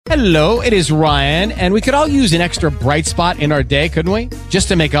Hello, it is Ryan, and we could all use an extra bright spot in our day, couldn't we? Just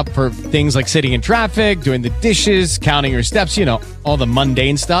to make up for things like sitting in traffic, doing the dishes, counting your steps, you know, all the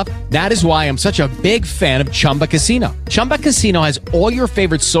mundane stuff. That is why I'm such a big fan of Chumba Casino. Chumba Casino has all your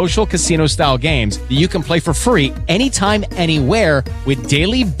favorite social casino-style games that you can play for free anytime, anywhere with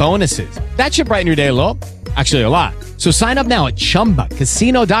daily bonuses. That should brighten your day a little. Actually, a lot. So sign up now at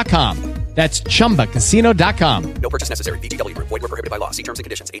ChumbaCasino.com. That's ChumbaCasino.com. No purchase necessary. VGW Group. Void where prohibited by law. See terms and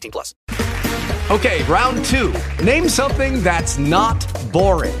conditions. 18+. Okay, round two. Name something that's not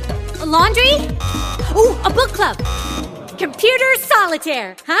boring. A laundry? Ooh, a book club. Computer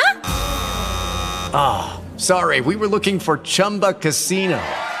solitaire, huh? Ah, sorry. We were looking for Chumba Casino.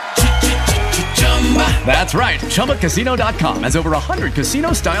 That's right. ChumbaCasino.com has over 100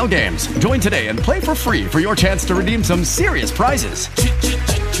 casino-style games. Join today and play for free for your chance to redeem some serious prizes.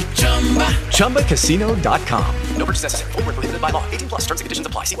 ChumbaCasino.com. No purchase necessary. Void where prohibited by law. 18+. Terms and conditions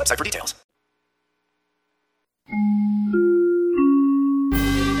apply. See website for details.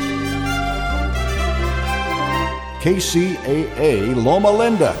 KCAA Loma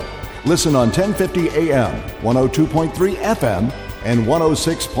Linda. Listen on 1050 AM, 102.3 FM, and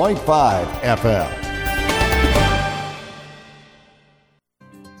 106.5 FM.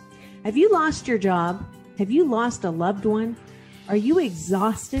 Have you lost your job? Have you lost a loved one? Are you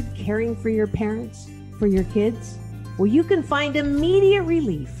exhausted caring for your parents, for your kids? Well, you can find immediate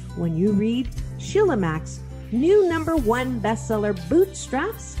relief when you read Sheila Mac's new #1 bestseller,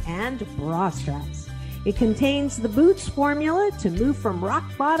 Bootstraps and Bra Straps. It contains the Boots formula to move from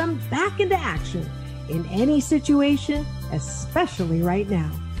rock bottom back into action in any situation, especially right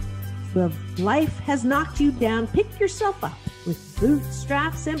now. If life has knocked you down, pick yourself up with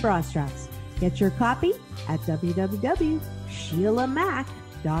Bootstraps and Bra Straps. Get your copy at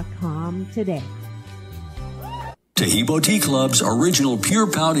www.SheilaMac.com today. Tahibo Tea Club's original Pure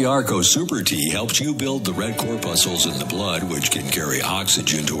Pau de Arco Super Tea helps you build the red corpuscles in the blood, which can carry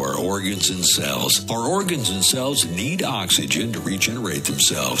oxygen to our organs and cells. Our organs and cells need oxygen to regenerate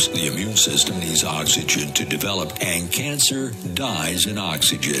themselves. The immune system needs oxygen to develop, and cancer dies in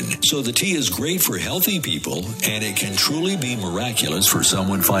oxygen. So the tea is great for healthy people, and it can truly be miraculous for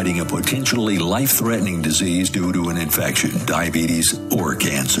someone fighting a potentially life-threatening disease due to an infection, diabetes, or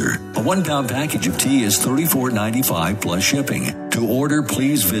cancer. A 1-pound package of tea is $34.95 plus shipping. To order,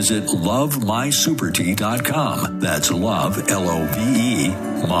 please visit lovemysupertea.com. That's love, L-O-V-E,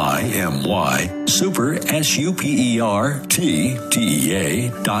 my, M-Y, super,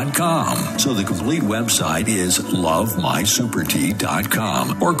 SUPERTEA.com. So the complete website is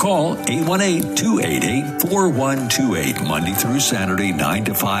lovemysupertea.com, or call 818-288-4128, Monday through Saturday, 9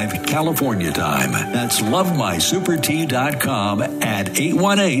 to 5, California time. That's lovemysupertea.com at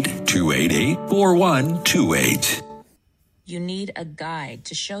 818-288-4128. You need a guide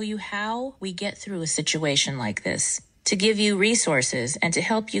to show you how we get through a situation like this, to give you resources and to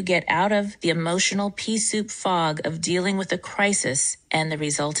help you get out of the emotional pea soup fog of dealing with a crisis and the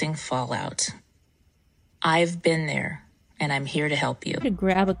resulting fallout. I've been there, and I'm here to help you. To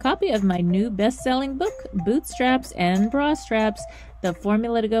grab a copy of my new best-selling book, Bootstraps and Bra Straps, the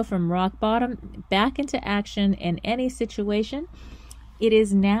formula to go from rock bottom back into action in any situation. It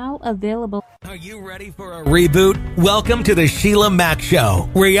is now available. Are you ready for a reboot? Welcome to the Sheila Mac Show,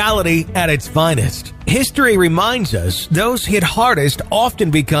 reality at its finest. History reminds us those hit hardest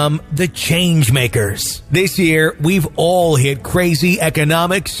often become the change makers. This year, we've all hit crazy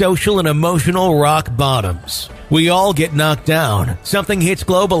economic, social, and emotional rock bottoms. We all get knocked down. Something hits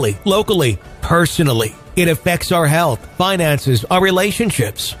globally, locally, personally. It affects our health, finances, our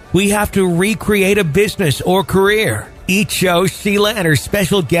relationships. We have to recreate a business or career. Each show, Sheila and her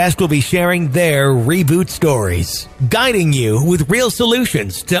special guest will be sharing their reboot stories, guiding you with real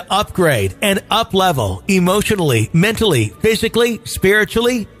solutions to upgrade and up-level emotionally, mentally, physically,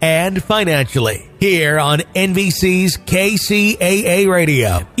 spiritually, and financially. Here on NBC's KCAA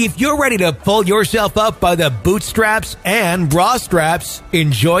Radio. If you're ready to pull yourself up by the bootstraps and bra straps,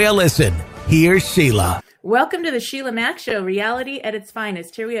 enjoy a listen. Here's Sheila. Welcome to the Sheila Mac Show, reality at its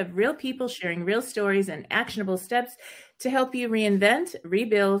finest. Here we have real people sharing real stories and actionable steps to help you reinvent,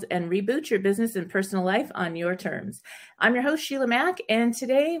 rebuild, and reboot your business and personal life on your terms. I'm your host, Sheila Mac, and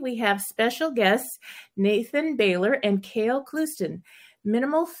today we have special guests Nathan Baylor and Cale Clouston,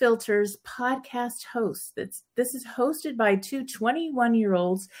 Minimal Filters podcast hosts. This is hosted by two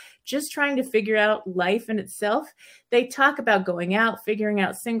 21-year-olds just trying to figure out life in itself. They talk about going out, figuring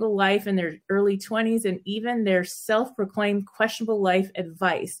out single life in their early 20s, and even their self-proclaimed questionable life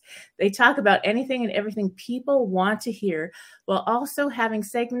advice. They talk about anything and everything people want to hear, while also having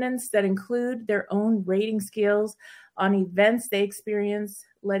segments that include their own rating scales on events they experience,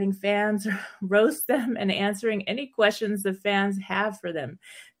 letting fans roast them and answering any questions the fans have for them.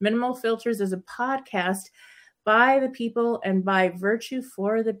 Minimal Filters is a podcast by the people and by virtue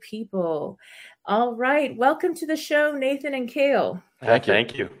for the people. All right. Welcome to the show, Nathan and Cale.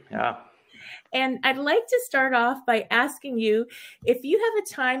 Thank you. Yeah. And I'd like to start off by asking you if you have a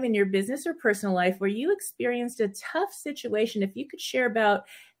time in your business or personal life where you experienced a tough situation, if you could share about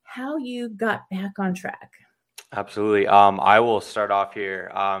how you got back on track. Absolutely. I will start off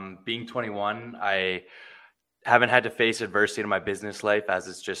here. Being 21, I haven't had to face adversity in my business life, as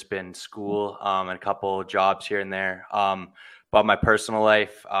it's just been school and a couple jobs here and there. But my personal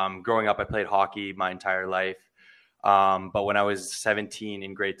life, growing up, I played hockey my entire life. But when I was 17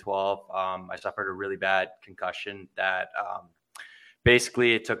 in grade 12, I suffered a really bad concussion that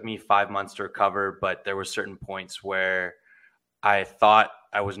basically it took me 5 months to recover. But there were certain points where I thought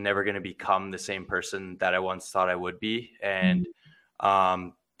I was never going to become the same person that I once thought I would be. And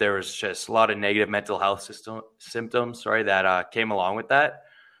there was just a lot of negative mental health symptoms that came along with that.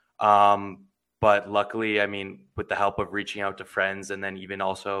 But luckily, I mean, with the help of reaching out to friends and then even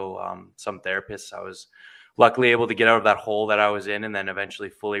also some therapists, I was luckily able to get out of that hole that I was in and then eventually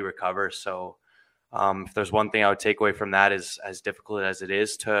fully recover. So if there's one thing I would take away from that is, as difficult as it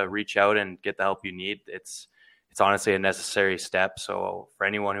is to reach out and get the help you need, it's honestly a necessary step. So for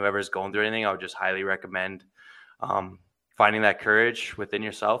anyone who ever is going through anything, I would just highly recommend finding that courage within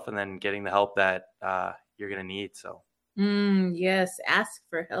yourself and then getting the help that you're going to need. So yes, ask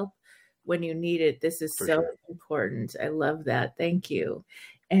for help when you need it. This is so important. I love that. Thank you.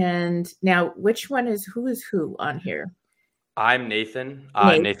 And now, who is who on here? I'm Nathan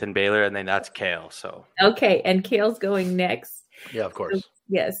Baylor, and then that's Cale. So okay, and Cale's going next. Yeah, of course. So,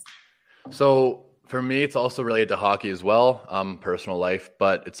 yes. So for me, it's also related to hockey as well, personal life,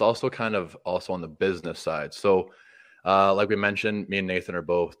 but it's also kind of also on the business side. So like we mentioned, me and Nathan are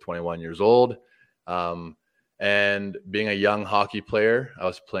both 21 years old. And being a young hockey player, I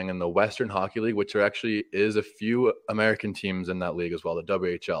was playing in the Western Hockey League, which there actually is a few American teams in that league as well, the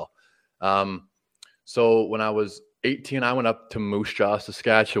WHL. So when I was 18, I went up to Moose Jaw,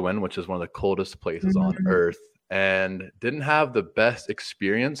 Saskatchewan, which is one of the coldest places on earth, and didn't have the best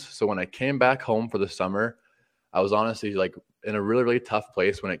experience. So when I came back home for the summer, I was honestly like in a really, really tough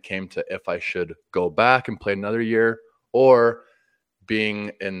place when it came to if I should go back and play another year or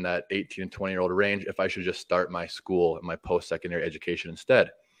being in that 18 and 20-year-old range, if I should just start my school and my post-secondary education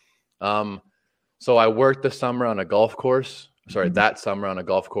instead. So I worked that summer on a golf course,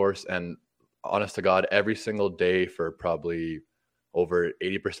 and honest to God, every single day for probably over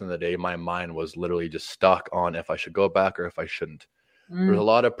 80% of the day, my mind was literally just stuck on if I should go back or if I shouldn't. There's a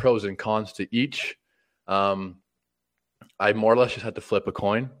lot of pros and cons to each. I more or less just had to flip a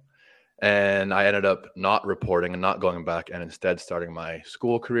coin. And I ended up not reporting and not going back and instead starting my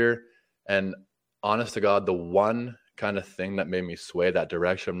school career. And honest to God, the one kind of thing that made me sway that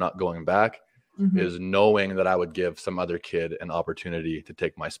direction of not going back is knowing that I would give some other kid an opportunity to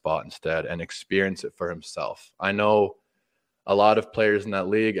take my spot instead and experience it for himself. I know a lot of players in that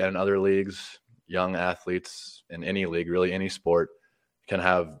league and other leagues, young athletes in any league, really any sport, can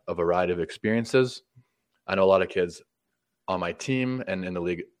have a variety of experiences. I know a lot of kids on my team and in the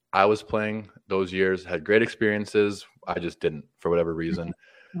league I was playing those years had great experiences. I just didn't for whatever reason.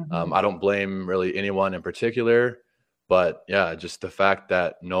 I don't blame really anyone in particular, but yeah, just the fact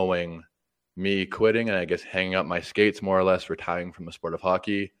that knowing me quitting and I guess hanging up my skates, more or less retiring from the sport of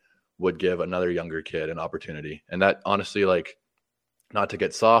hockey, would give another younger kid an opportunity. And that honestly, like, not to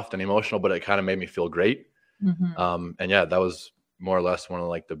get soft and emotional, but it kind of made me feel great. And yeah, that was more or less one of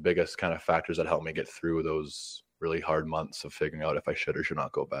like the biggest kind of factors that helped me get through those really hard months of figuring out if I should or should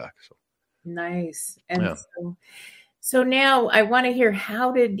not go back. So nice. And so now I want to hear,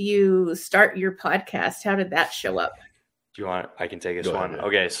 how did you start your podcast? How did that show up? Do you want, I can take this one.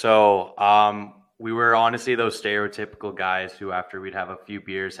 Okay. So, we were honestly those stereotypical guys who, after we'd have a few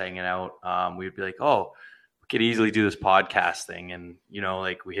beers hanging out, we'd be like, oh, we could easily do this podcast thing. And, you know,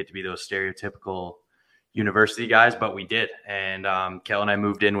 like we hate to be those stereotypical university guys, but we did. And, Kel and I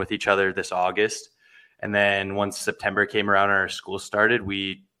moved in with each other this August. And then once September came around and our school started,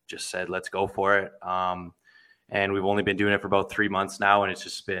 we just said, let's go for it. And we've only been doing it for about 3 months now. And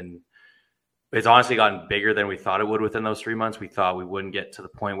it's honestly gotten bigger than we thought it would within those 3 months. We thought we wouldn't get to the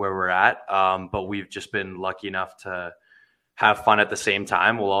point where we're at. But we've just been lucky enough to have fun at the same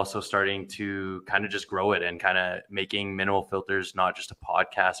time, while also starting to kind of just grow it and kind of making Minimal Filters, not just a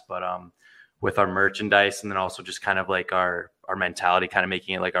podcast, but with our merchandise, and then also just kind of like our mentality, kind of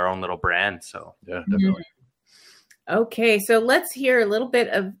making it like our own little brand. So yeah, definitely. Okay. So let's hear a little bit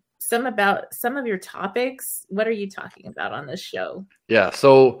of some of your topics? What are you talking about on this show? Yeah,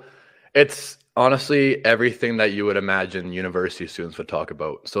 so it's honestly everything that you would imagine university students would talk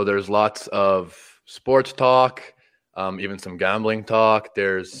about. So there's lots of sports talk, even some gambling talk.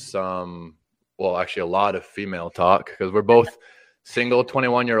 There's some, well, actually a lot of female talk because we're both single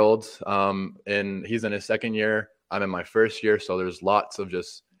 21-year-olds. And he's in his second year. I'm in my first year. So there's lots of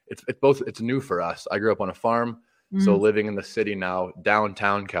just, it's new for us. I grew up on a farm. So living in the city now,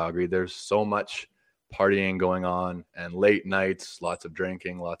 downtown Calgary, there's so much partying going on and late nights, lots of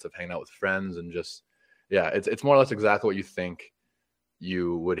drinking, lots of hanging out with friends, and just, yeah, it's more or less exactly what you think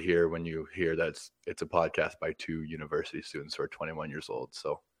you would hear when you hear that it's a podcast by two university students who are 21 years old.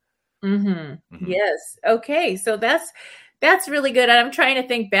 So yes. Okay. So that's really good. I'm trying to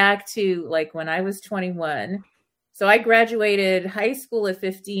think back to like when I was 21. So I graduated high school at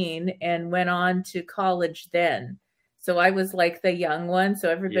 15 and went on to college then. So I was like the young one. So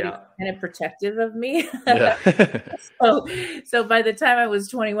everybody was kind of protective of me. Yeah. so by the time I was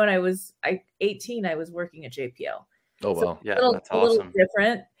 21, I was 18. I was working at JPL. Oh, wow. Yeah, that's a little awesome.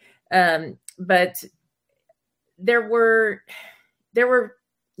 different. But there were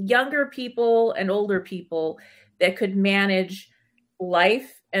younger people and older people that could manage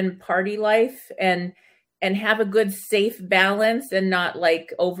life and party life and have a good, safe balance and not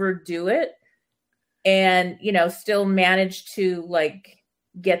like overdo it. And, still manage to like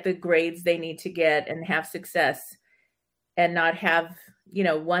get the grades they need to get and have success and not have,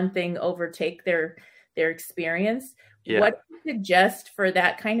 one thing overtake their experience. Yeah. What do you suggest for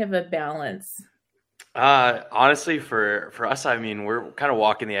that kind of a balance? Honestly, for us, I mean, we're kind of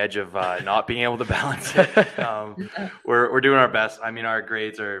walking the edge of not being able to balance it. We're doing our best. I mean, our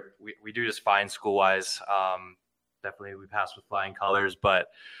grades we do just fine school wise. Definitely we pass with flying colors, but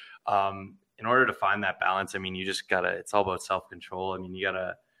in order to find that balance, I mean, you just it's all about self-control. I mean, you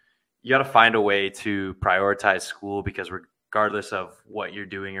gotta find a way to prioritize school, because regardless of what you're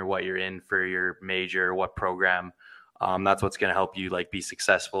doing or what you're in for your major or what program, that's what's going to help you like be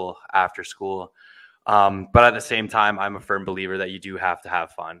successful after school. But at the same time, I'm a firm believer that you do have to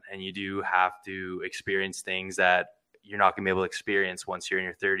have fun, and you do have to experience things that you're not going to be able to experience once you're in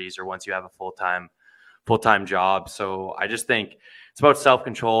your 30s or once you have a full-time job. So I just think it's about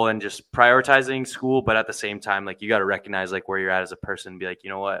self-control and just prioritizing school. But at the same time, like, you got to recognize like where you're at as a person and be like, you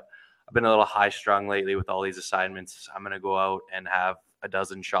know what, I've been a little high strung lately with all these assignments. I'm going to go out and have a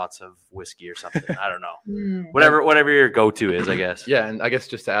dozen shots of whiskey or something. I don't know. Whatever your go-to is, I guess. Yeah. And I guess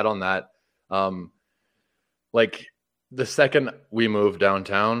just to add on that, like the second we moved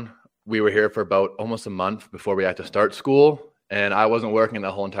downtown, we were here for about almost a month before we had to start school, and I wasn't working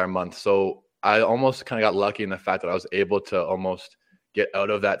that whole entire month. So I almost kind of got lucky in the fact that I was able to almost get out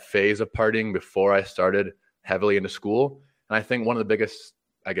of that phase of partying before I started heavily into school. And I think one of the biggest,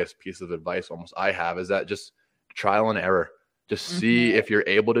 I guess, pieces of advice almost I have is that just trial and error. Just see if you're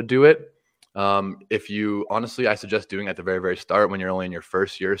able to do it. If you, honestly, I suggest doing it at the very, very start when you're only in your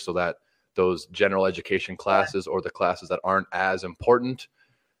first year, so that those general education classes or the classes that aren't as important,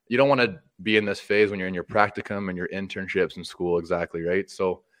 you don't want to be in this phase when you're in your practicum and your internships in school. Exactly. Right.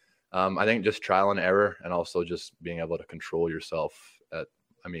 So I think just trial and error, and also just being able to control yourself at,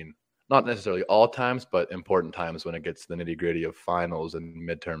 I mean, not necessarily all times, but important times when it gets the nitty gritty of finals and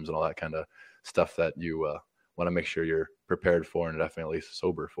midterms and all that kind of stuff that you want to make sure you're prepared for and definitely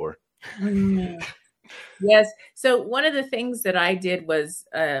sober for. Yes. So one of the things that I did was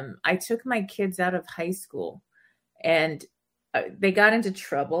I took my kids out of high school, and they got into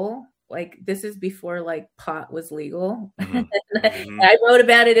trouble. Like, this is before like pot was legal. I wrote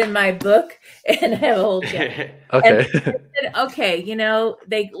about it in my book, and I have a whole chapter. Okay. Said, okay,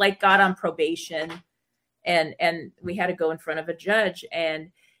 they like got on probation, and we had to go in front of a judge,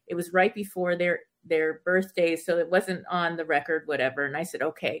 and it was right before their birthdays, so it wasn't on the record, whatever. And I said,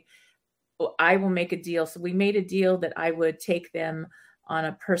 okay, well, I will make a deal. So we made a deal that I would take them on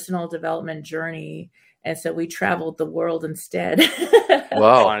a personal development journey. And so we traveled the world instead.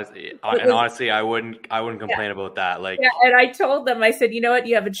 Wow. Honestly, I wouldn't complain about that. Like, and I told them, I said, you know what,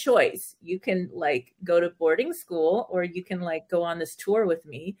 you have a choice. You can like go to boarding school, or you can like go on this tour with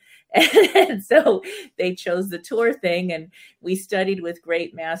me. And so they chose the tour thing, and we studied with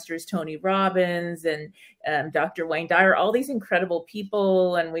great masters, Tony Robbins and Dr. Wayne Dyer, all these incredible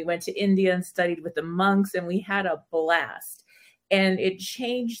people. And we went to India and studied with the monks, and we had a blast, and it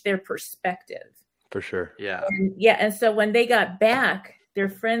changed their perspective. For sure. Yeah. And so when they got back, their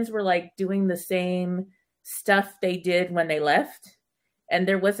friends were like doing the same stuff they did when they left, and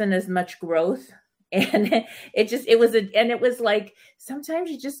there wasn't as much growth. And it was like,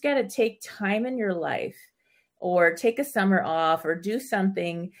 sometimes you just got to take time in your life, or take a summer off, or do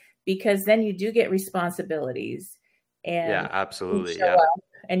something because then you do get responsibilities. And Yeah, absolutely. you show Yeah. up,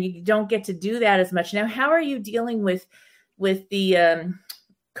 and you don't get to do that as much. Now, how are you dealing with the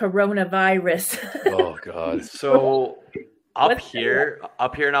coronavirus? Oh God. So up What's here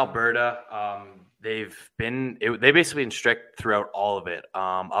in Alberta, they basically been strict throughout all of it.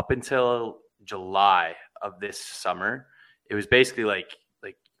 Up until July of this summer, it was basically like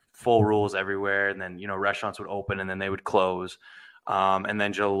full rules everywhere, and then restaurants would open and then they would close. And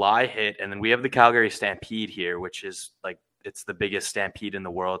then July hit, and then we have the Calgary Stampede here, which is it's the biggest stampede in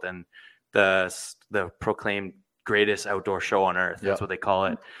the world and the proclaimed greatest outdoor show on earth. That's what they call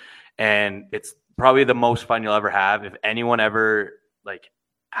it. And it's probably the most fun you'll ever have. If anyone ever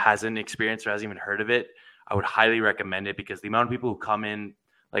hasn't experienced or hasn't even heard of it, I would highly recommend it, because the amount of people who come in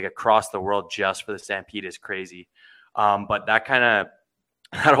across the world just for the Stampede is crazy. But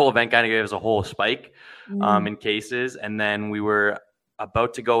that whole event kind of gave us a whole spike in cases. And then we were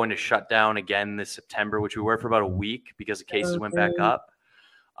about to go into shutdown again this September, which we were for about a week because the cases went back up.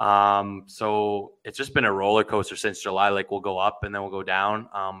 So it's just been a roller coaster since July. We'll go up and then we'll go down.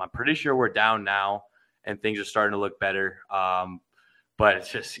 I'm pretty sure we're down now and things are starting to look better. But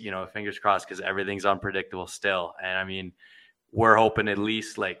it's just, fingers crossed, because everything's unpredictable still. And I mean, we're hoping at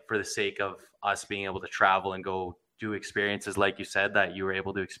least for the sake of us being able to travel and go do experiences like you said that you were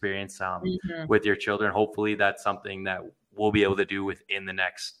able to experience with your children. Hopefully that's something that we'll be able to do within the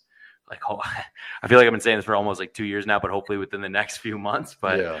next I feel like I've been saying this for almost 2 years now, but hopefully within the next few months.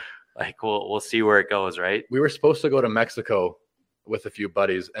 But we'll see where it goes, right? We were supposed to go to Mexico with a few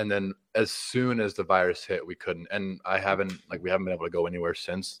buddies, and then as soon as the virus hit, we couldn't. And we haven't been able to go anywhere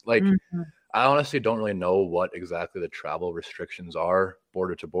since. I honestly don't really know what exactly the travel restrictions are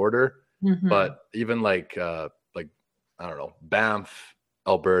border to border, but even I don't know, Banff,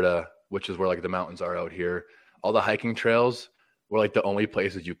 Alberta, which is where the mountains are out here, all the hiking trails were the only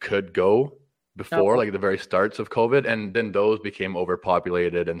places you could go before the very starts of COVID. And then those became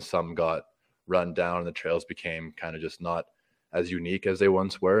overpopulated and some got run down, and the trails became kind of just not as unique as they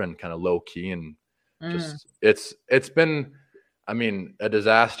once were and kind of low key. And just, it's been, I mean, a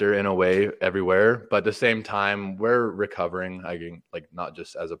disaster in a way everywhere, but at the same time, we're recovering, not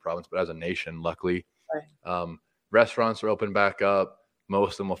just as a province, but as a nation, luckily. Right. Restaurants are open back up.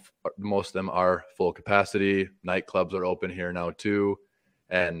 Most of them are full capacity. Nightclubs are open here now too.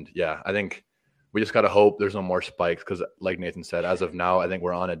 And yeah, I think we just got to hope there's no more spikes, because like Nathan said, as of now, I think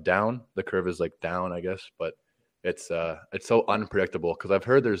we're on a down. The curve is down, I guess, but it's so unpredictable, because I've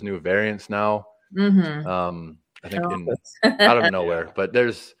heard there's new variants now. I think out of nowhere, but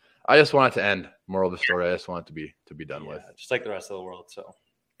I just want it to end. Moral of the story, I just want it to be done with. Just like the rest of the world.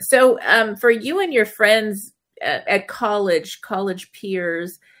 So for you and your friends at college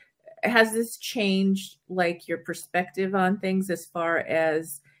peers, has this changed your perspective on things as far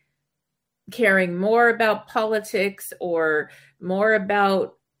as caring more about politics or more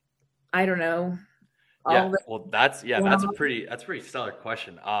about, I don't know? That's a pretty stellar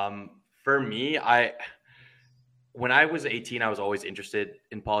question. For me, when I was 18, I was always interested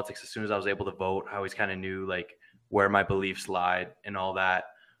in politics. As soon as I was able to vote, I always kind of knew where my beliefs lied and all that.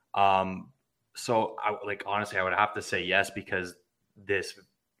 So honestly, I would have to say yes, because this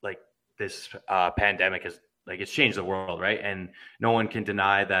pandemic has it's changed the world, right? And no one can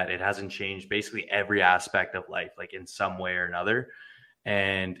deny that it hasn't changed basically every aspect of life, in some way or another.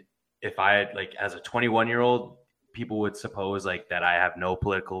 And if I had as a 21-year-old, people would suppose that I have no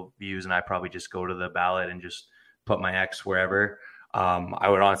political views and I probably just go to the ballot and just put my ex wherever. I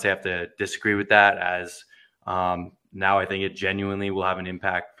would honestly have to disagree with that, as now I think it genuinely will have an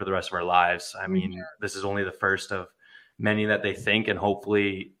impact for the rest of our lives. I mean, this is only the first of many that they think, and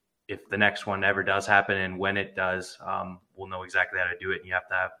hopefully if the next one ever does happen, and when it does, we'll know exactly how to do it. And you have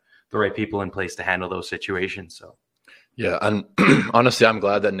to have the right people in place to handle those situations. So, yeah. And honestly, I'm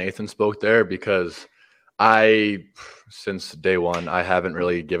glad that Nathan spoke there, because since day one, I haven't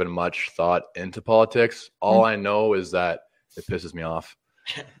really given much thought into politics. All I know is that it pisses me off.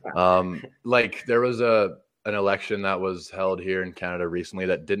 There was an election that was held here in Canada recently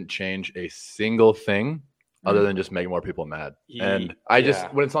that didn't change a single thing other than just making more people mad. And I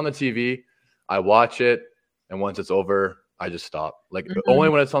just, when it's on the TV, I watch it. And once it's over, I just stop. Only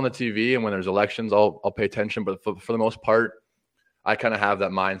when it's on the TV and when there's elections, I'll pay attention. But for the most part, I kind of have that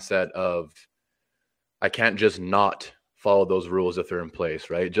mindset of, I can't just not follow those rules if they're in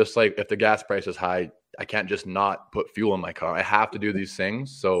place, right? Just like if the gas price is high, I can't just not put fuel in my car. I have to do these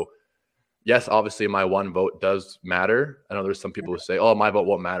things. So yes, obviously my one vote does matter. I know there's some people who say, oh, my vote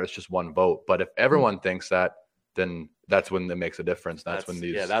won't matter. It's just one vote. But if everyone thinks that, then that's when it makes a difference. That's when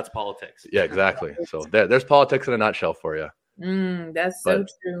that's politics. Yeah, exactly. So there's politics in a nutshell for you. That's so But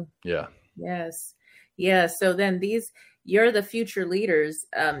true. yeah, Yes. Yeah. So then you're the future leaders,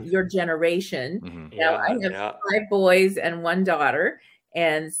 your generation. Now I have 5 boys and 1 daughter.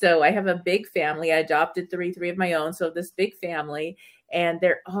 And so I have a big family. I adopted three of my own. So this big family, and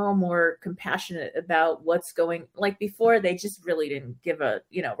they're all more compassionate about what's going, like before they just really didn't give a,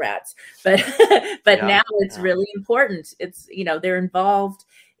 rats, but now it's really important. It's, they're involved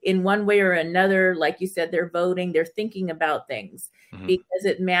in one way or another. Like you said, they're voting, they're thinking about things because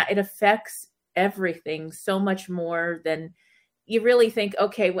it affects everything so much more than you really think,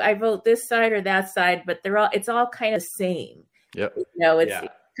 okay, well, I vote this side or that side, but it's all kind of the same. Yep. It's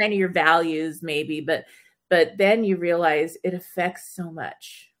kind of your values maybe, but then you realize it affects so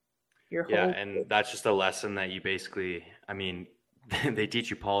much. Your whole and that's just a lesson that you basically, I mean, they teach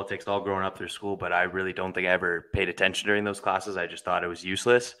you politics all growing up through school, but I really don't think I ever paid attention during those classes. I just thought it was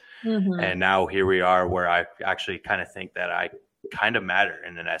useless. And now here we are where I actually kind of think that I kind of matter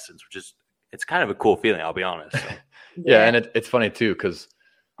in an essence, which is, it's kind of a cool feeling, I'll be honest. So. And it's funny too, because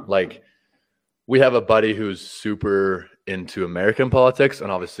like we have a buddy who's super into American politics,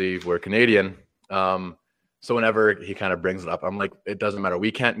 and obviously we're Canadian. So whenever he kind of brings it up, I'm like, it doesn't matter.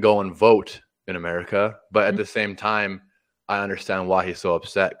 We can't go and vote in America. But at the same time, I understand why he's so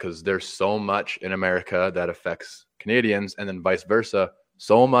upset, because there's so much in America that affects Canadians, and then vice versa,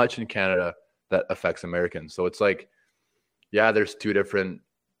 so much in Canada that affects Americans. So it's like, there's 2 different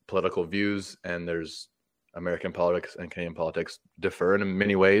political views, and there's American politics and Canadian politics differ in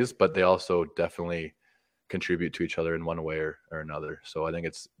many ways, but they also definitely contribute to each other in one way or another. So I think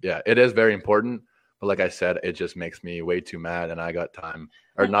it is very important. But like I said, it just makes me way too mad, and I got time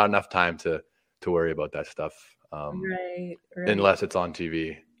or not enough time to worry about that stuff. Right. Unless it's on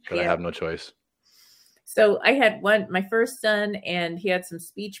TV, because I have no choice. So I had my first son, and he had some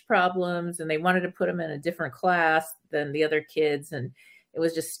speech problems, and they wanted to put him in a different class than the other kids. And it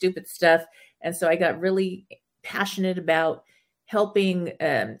was just stupid stuff. And so I got really passionate about helping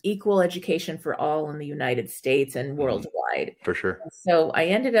equal education for all in the United States and worldwide. For sure. So I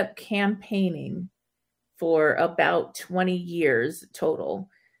ended up campaigning for about 20 years total,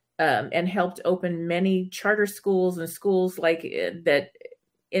 and helped open many charter schools and schools like that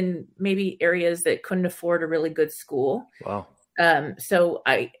in maybe areas that couldn't afford a really good school. Wow. So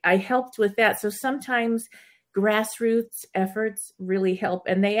I helped with that. So sometimes grassroots efforts really help.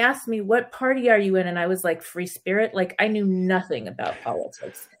 And they asked me, what party are you in? And I was like, Free Spirit. Like, I knew nothing about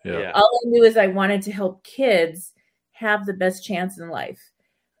politics. All I knew is I wanted to help kids have the best chance in life.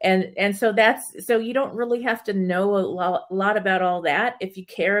 And so you don't really have to know a lot about all that. If you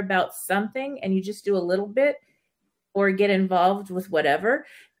care about something and you just do a little bit or get involved with whatever,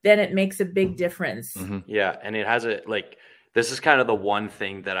 then it makes a big difference. Yeah. And it has this is kind of the one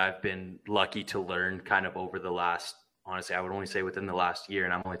thing that I've been lucky to learn kind of over the last, honestly, I would only say within the last year,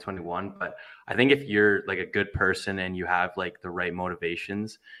 and I'm only 21, but I think if you're like a good person and you have like the right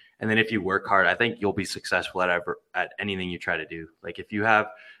motivations, and then if you work hard, I think you'll be successful at anything you try to do. Like if you have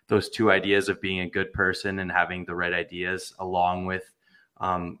those 2 ideas of being a good person and having the right ideas along with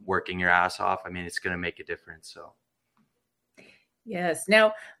working your ass off, I mean, it's going to make a difference. So. Yes.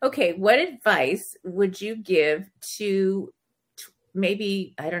 Now, okay, what advice would you give to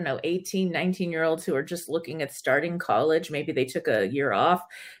maybe, I don't know, 18, 19-year-olds who are just looking at starting college? Maybe they took a year off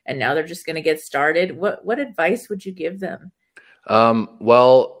and now they're just going to get started. What advice would you give them?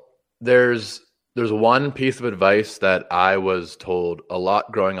 Well, there's one piece of advice that I was told a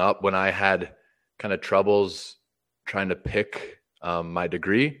lot growing up when I had kind of troubles trying to pick my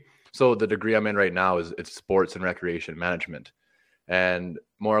degree. So the degree I'm in right now it's sports and recreation management. And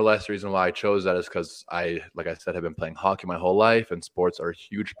more or less the reason why I chose that is because like I said, have been playing hockey my whole life, and sports are a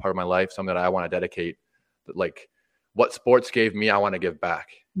huge part of my life, something that I want to dedicate. Like what sports gave me, I want to give back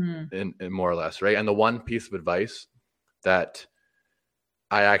in more or less, right? And the one piece of advice that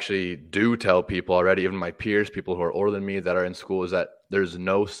I actually do tell people already, even my peers, people who are older than me that are in school, is that there's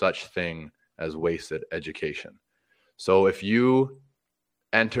no such thing as wasted education. So if you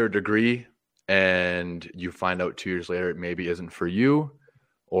enter a degree and you find out 2 years later it maybe isn't for you,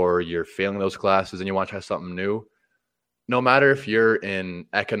 or you're failing those classes and you want to try something new, no matter if you're in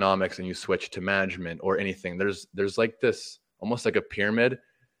economics and you switch to management or anything, there's like this almost like a pyramid,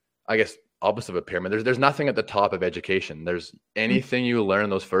 I guess opposite of a pyramid. There's nothing at the top of education. There's anything you learn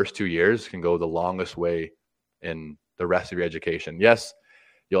those first 2 years can go the longest way in the rest of your education. Yes,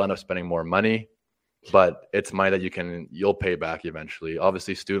 you'll end up spending more money, but it's money that you'll pay back eventually.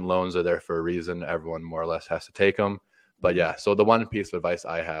 Obviously, student loans are there for a reason. Everyone more or less has to take them. But yeah, so the one piece of advice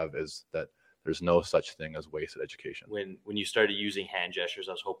I have is that there's no such thing as wasted education. When you started using hand gestures,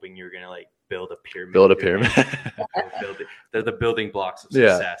 I was hoping you were going to like build a pyramid. They're the building blocks of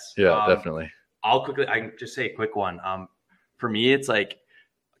success. Yeah, definitely. I can just say a quick one. For me, it's like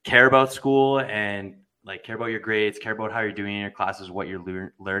care about school and like care about your grades, care about how you're doing in your classes, what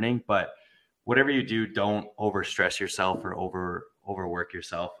you're learning. But whatever you do, don't overstress yourself or overwork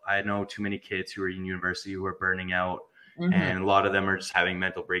yourself. I know too many kids who are in university who are burning out, and a lot of them are just having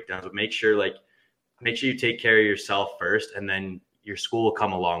mental breakdowns. But make sure you take care of yourself first, and then your school will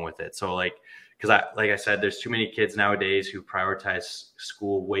come along with it. So like I said, there's too many kids nowadays who prioritize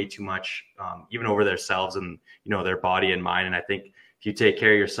school way too much, even over themselves and their body and mind. And I think if you take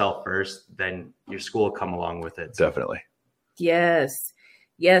care of yourself first, then your school will come along with it. Definitely. Yes.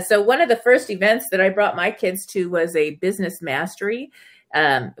 Yeah. So one of the first events that I brought my kids to was a business mastery,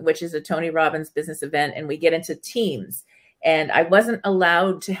 which is a Tony Robbins business event. And we get into teams, and I wasn't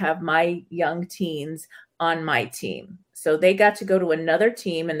allowed to have my young teens on my team. So they got to go to another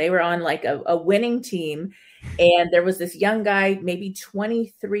team, and they were on like a winning team. And there was this young guy, maybe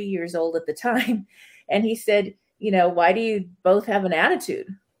 23 years old at the time. And he said, why do you both have an attitude?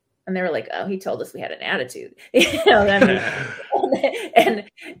 And they were like, oh, he told us we had an attitude.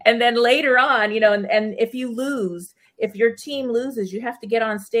 And then later on, and if your team loses, you have to get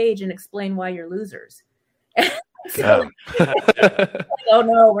on stage and explain why you're losers. Oh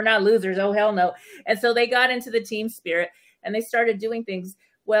no, we're not losers. Oh, hell no. And so they got into the team spirit and they started doing things.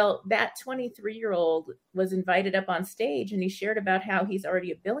 Well, that 23-year-old was invited up on stage, and he shared about how he's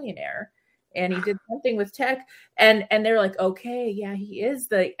already a billionaire. And he did something with tech, and they're like, okay, yeah, he is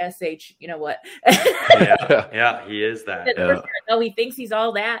the SH, you know what? yeah, he is that. Oh, he thinks he's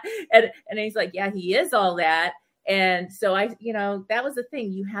all that. And he's like, yeah, he is all that. And so that was the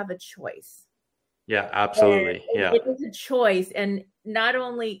thing. You have a choice. Yeah, absolutely. And it was a choice. And not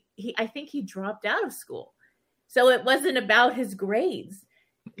only I think he dropped out of school. So it wasn't about his grades.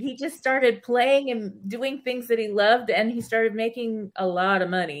 He just started playing and doing things that he loved, and he started making a lot of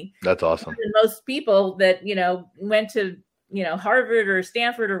money. That's awesome. And most people that, went to, Harvard or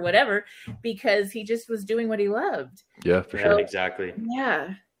Stanford or whatever, because he just was doing what he loved. Yeah, for sure. Exactly.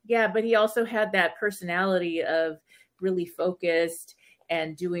 Yeah. Yeah. But he also had that personality of really focused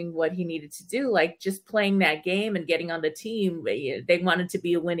and doing what he needed to do, like just playing that game and getting on the team. They wanted to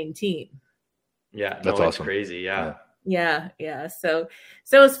be a winning team. Yeah. That's awesome. It's crazy. Yeah. Yeah. So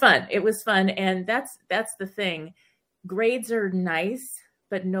it was fun. It was fun. And that's the thing. Grades are nice,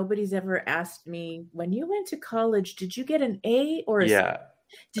 but nobody's ever asked me, when you went to college, did you get an A or a C?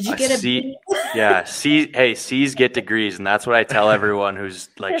 Did you get a B? Yeah. C's get degrees. And that's what I tell everyone who's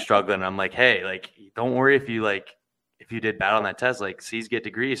like struggling. I'm like, hey, like, don't worry if you did bad on that test, like C's get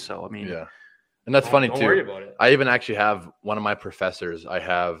degrees. So, I mean, yeah. And that's funny don't too. Worry about it. I even actually have one of my professors. I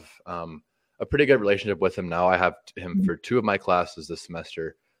have, a pretty good relationship with him now. I have him for 2 of my classes this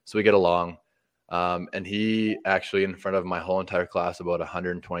semester, so we get along. And he actually, in front of my whole entire class, about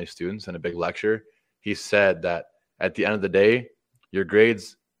 120 students in a big lecture, he said that at the end of the day, your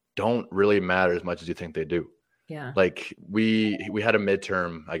grades don't really matter as much as you think they do. Yeah. Like we had a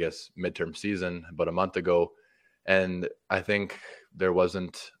midterm season about a month ago, and I think there was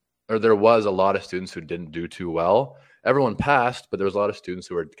a lot of students who didn't do too well. Everyone passed, but there was a lot of students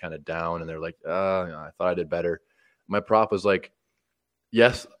who were kind of down, and they're like, I thought I did better. My prof was like,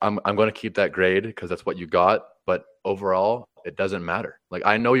 yes, I'm going to keep that grade because that's what you got. But overall, it doesn't matter. Like,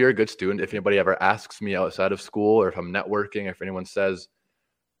 I know you're a good student. If anybody ever asks me outside of school, or if I'm networking, if anyone says,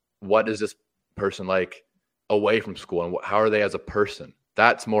 what is this person like away from school, and how are they as a person?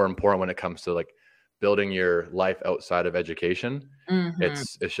 That's more important when it comes to like building your life outside of education. Mm-hmm.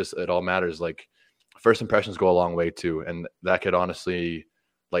 It's just, it all matters. Like, first impressions go a long way too. And that could honestly,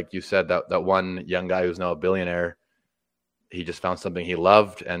 like you said, that one young guy who's now a billionaire, he just found something he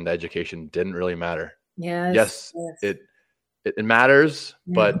loved, and the education didn't really matter. Yes. It matters,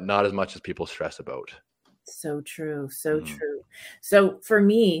 but not as much as people stress about. So true. So true. So for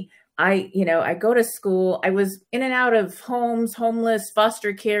me, I go to school. I was in and out of homes, homeless,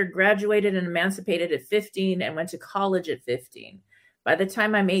 foster care, graduated and emancipated at 15, and went to college at 15. By the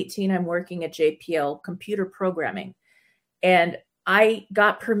time I'm 18, I'm working at JPL computer programming. And I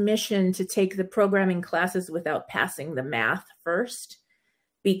got permission to take the programming classes without passing the math first,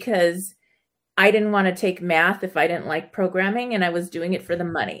 because I didn't want to take math if I didn't like programming, and I was doing it for the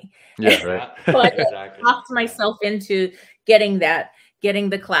money. Yeah, right. So I talked myself into getting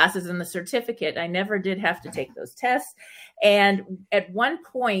the classes and the certificate. I never did have to take those tests. And at one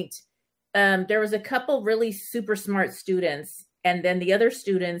point, there was a couple really super smart students, and then the other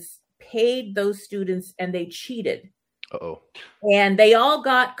students paid those students and they cheated. Uh-oh. And they all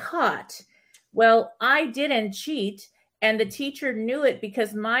got caught. Well, I didn't cheat, and the teacher knew it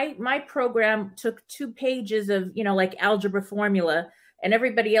because my program took 2 pages of, like algebra formula, and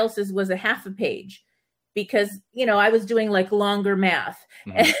everybody else's was a half a page because, I was doing like longer math.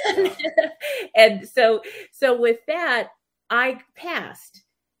 Mm-hmm. And so with that, I passed.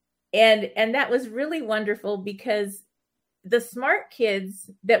 And that was really wonderful because the smart kids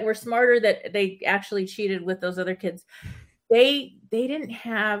that were smarter, that they actually cheated with those other kids, they didn't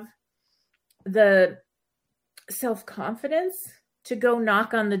have the self-confidence to go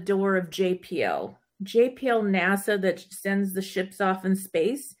knock on the door of JPL NASA that sends the ships off in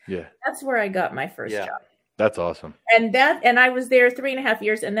space. Yeah. That's where I got my first job. That's awesome. And I was there 3.5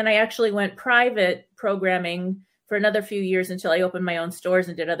 years. And then I actually went private programming for another few years until I opened my own stores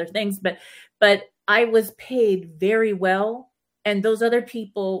and did other things. But I was paid very well. And those other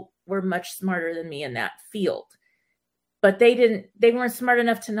people were much smarter than me in that field. But they weren't smart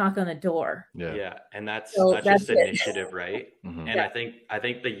enough to knock on the door. Yeah. And that's just initiative, right? Mm-hmm. And I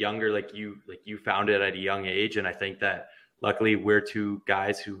think the younger, like you found it at a young age. And I think that luckily we're 2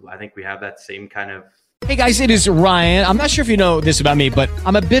 guys who I think we have that same kind of. Hey guys, it is Ryan. I'm not sure if you know this about me, but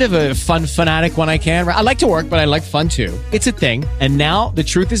I'm a bit of a fun fanatic when I can. I like to work, but I like fun too. It's a thing. And now the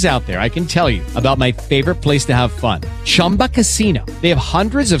truth is out there. I can tell you about my favorite place to have fun. Chumba Casino. They have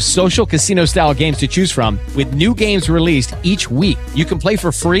hundreds of social casino style games to choose from with new games released each week. You can play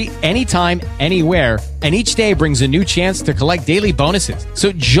for free anytime, anywhere. And each day brings a new chance to collect daily bonuses.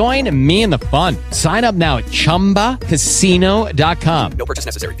 So join me in the fun. Sign up now at ChumbaCasino.com. No purchase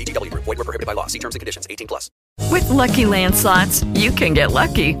necessary. VGW Group. Void where prohibited by law. See terms and conditions. 18+. With Lucky Land Slots, you can get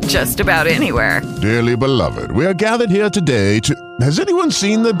lucky just about anywhere. Dearly beloved, we are gathered here today to... Has anyone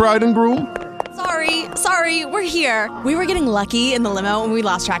seen the bride and groom? Sorry, we're here. We were getting lucky in the limo and we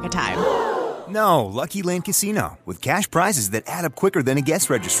lost track of time. No, Lucky Land Casino. With cash prizes that add up quicker than a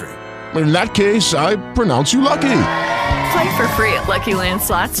guest registry. In that case, I pronounce you lucky. Play for free at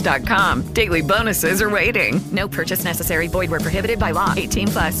LuckyLandSlots.com. Daily bonuses are waiting. No purchase necessary. Void where prohibited by law.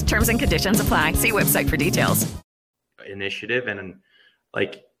 18+. Terms and conditions apply. See website for details. Initiative, and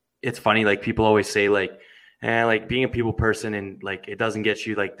like it's funny. Like people always say, like being a people person, and like it doesn't get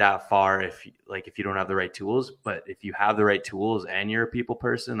you like that far if you don't have the right tools. But if you have the right tools and you're a people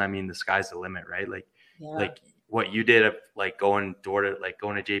person, I mean, the sky's the limit, right? Like what you did of like going to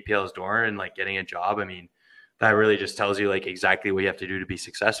JPL's door and like getting a job. I mean, that really just tells you like exactly what you have to do to be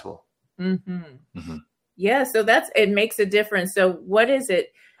successful. Mm-hmm. Mm-hmm. Yeah. So it makes a difference. So what is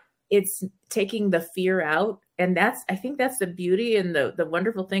it? It's taking the fear out. And I think that's the beauty and the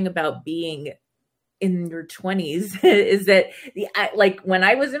wonderful thing about being in your 20s is that like when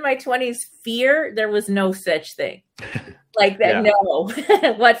I was in my 20s, fear, there was no such thing. Like that. Yeah. No,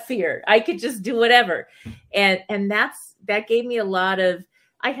 what fear? I could just do whatever. And that gave me a lot of,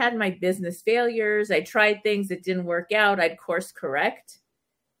 I had my business failures. I tried things that didn't work out. I'd course correct,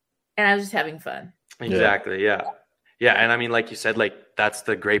 and I was just having fun. Exactly. Yeah. Yeah. And I mean, like you said, like that's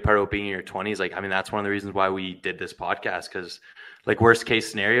the great part about being in your 20s. Like, I mean, that's one of the reasons why we did this podcast. Cause like worst case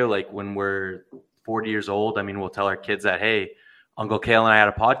scenario, like when we're 40 years old, I mean, we'll tell our kids that, hey, Uncle Kale and I had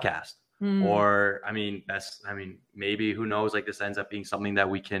a podcast. Or, I mean, maybe who knows, like this ends up being something that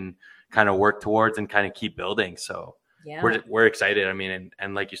we can kind of work towards and kind of keep building. So we're excited. I mean,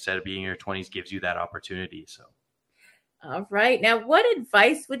 and like you said, being in your 20s gives you that opportunity. So. All right. Now, what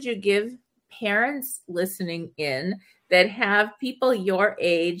advice would you give parents listening in that have people your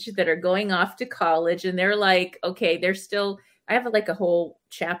age that are going off to college and they're like, okay, I have like a whole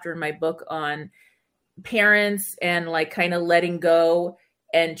chapter in my book on parents and like kind of letting go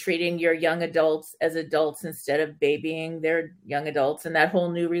and treating your young adults as adults instead of babying their young adults and that whole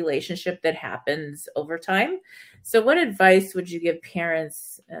new relationship that happens over time. So what advice would you give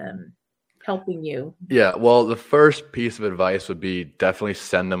parents helping you? Yeah, well, the first piece of advice would be definitely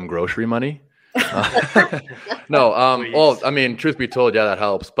send them grocery money. No, well, I mean, truth be told, yeah, that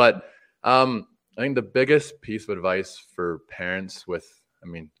helps. But I think the biggest piece of advice for parents with, I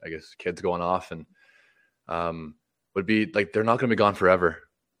mean, I guess kids going off and would be like, they're not going to be gone forever.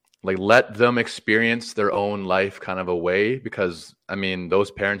 Like let them experience their own life kind of away, because I mean,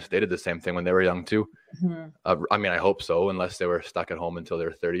 those parents, they did the same thing when they were young too. Mm-hmm. I mean, I hope so, unless they were stuck at home until they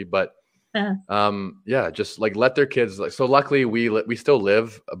were 30, but yeah, just like let their kids, like, so luckily we still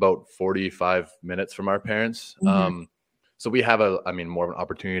live about 45 minutes from our parents. Mm-hmm. So we have more of an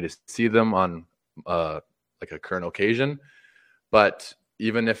opportunity to see them on like a current occasion, but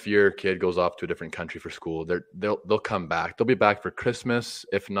even if your kid goes off to a different country for school, they'll come back. They'll be back for Christmas.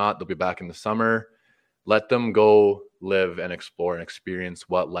 If not, they'll be back in the summer. Let them go live and explore and experience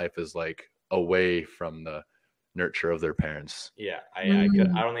what life is like away from the nurture of their parents. Yeah, I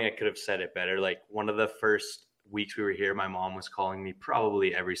don't think I could have said it better. Like one of the first weeks we were here, my mom was calling me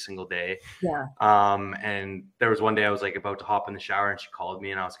probably every single day. Yeah. And there was one day I was like about to hop in the shower and she called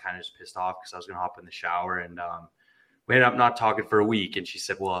me and I was kind of just pissed off because I was going to hop in the shower and we ended up not talking for a week. And she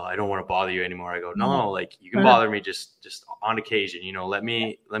said, well, I don't want to bother you anymore. I go, no, like you can bother me just on occasion, you know, let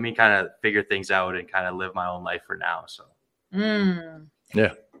me kind of figure things out and kind of live my own life for now. So.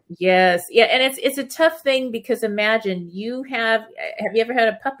 Yeah. Yes. Yeah. And it's a tough thing because imagine have you ever had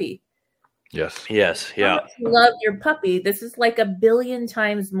a puppy? Yes. Yes. Yeah. How much you love your puppy. This is like 1 billion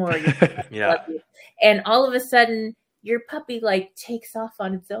times more. Yeah. And all of a sudden your puppy like takes off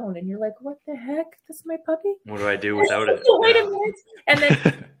on its own and you're like, what the heck? That's my puppy. What do I do without it? Wait a minute. And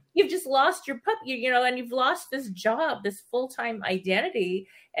then you've just lost your puppy, you know, and you've lost this job, this full-time identity.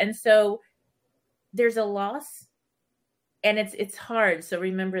 And so there's a loss and it's hard. So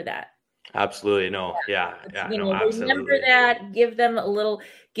remember that. Absolutely. No. Yeah. Yeah. You no, know, absolutely. remember that, give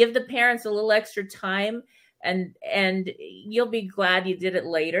the parents a little extra time and you'll be glad you did it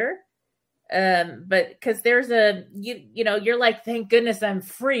later. But because there's you know, you're like, thank goodness I'm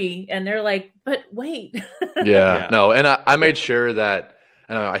free. And they're like, but wait. Yeah. No. And I made sure that,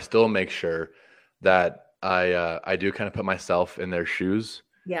 and I still make sure that I do kind of put myself in their shoes.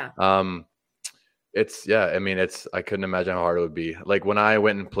 Yeah. I couldn't imagine how hard it would be. Like when I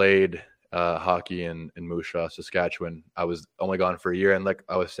went and played hockey in Moose Jaw, Saskatchewan, I was only gone for a year. And like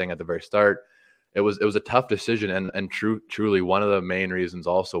I was saying at the very start, it was a tough decision and truly one of the main reasons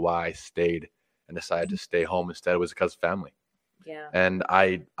also why I stayed and decided to stay home instead was because of family. Yeah. And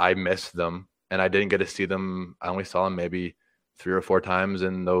I missed them and I didn't get to see them. I only saw them maybe 3 or 4 times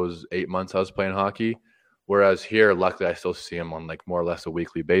in those 8 months I was playing hockey. Whereas here, luckily, I still see them on like more or less a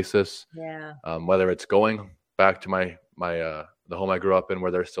weekly basis. Yeah. Whether it's going back to my the home I grew up in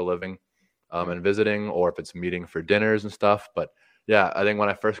where they're still living and visiting, or if it's meeting for dinners and stuff. But yeah, I think when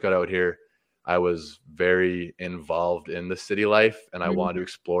I first got out here, I was very involved in the city life and I wanted to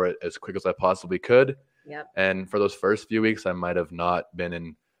explore it as quick as I possibly could. Yep. And for those first few weeks, I might have not been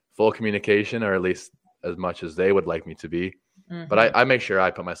in full communication, or at least as much as they would like me to be. But I make sure I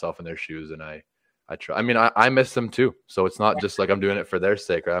put myself in their shoes and I try. I mean, I miss them too. So it's not just like I'm doing it for their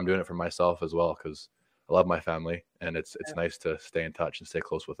sake, right? I'm doing it for myself as well because I love my family and it's nice to stay in touch and stay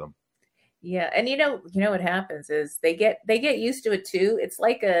close with them. Yeah. And you know what happens is they get used to it too. It's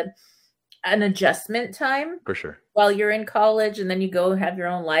like an adjustment time for sure while you're in college, and then you go have your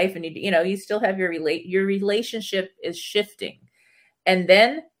own life and you still have your relationship is shifting, and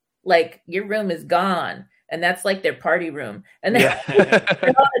then like your room is gone. And that's like their party room, and they're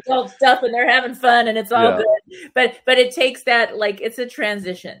all adult stuff, and they're having fun, and it's all good. But it takes that, like, it's a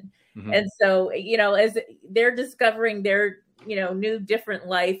transition, and so as they're discovering their new different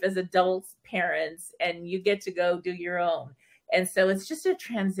life as adults, parents, and you get to go do your own, and so it's just a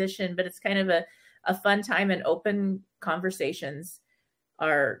transition, but it's kind of a fun time, and open conversations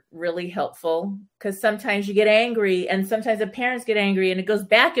are really helpful because sometimes you get angry and sometimes the parents get angry and it goes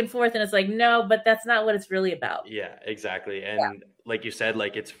back and forth and it's like, no, but that's not what it's really about. Yeah, exactly. And like you said,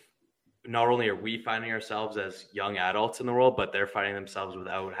 like it's not only are we finding ourselves as young adults in the world, but they're finding themselves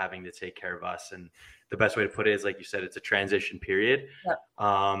without having to take care of us. And the best way to put it is, like you said, it's a transition period.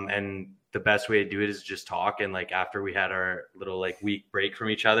 And the best way to do it is just talk. And like after we had our little like week break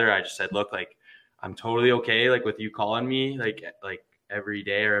from each other, I just said, look, like I'm totally okay like with you calling me like every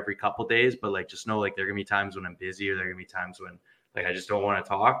day or every couple days, but like just know like there are gonna be times when I'm busy, or there are gonna be times when like I just don't want to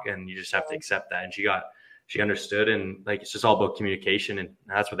talk, and you just have to accept that. And she understood, and like it's just all about communication, and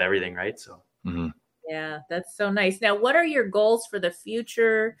that's with everything, right? So yeah, that's so nice. Now, what are your goals for the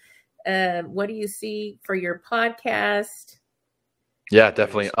future? What do you see for your podcast? Yeah,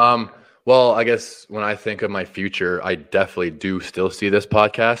 definitely. Well, I guess when I think of my future, I definitely do still see this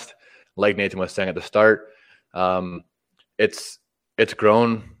podcast. Like Nathan was saying at the start, it's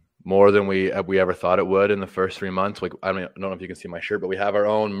grown more than we ever thought it would in the first 3 months. Like I don't know if you can see my shirt, but we have our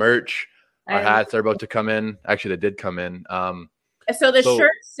own merch. Our hats are about to come in. Actually, they did come in. So the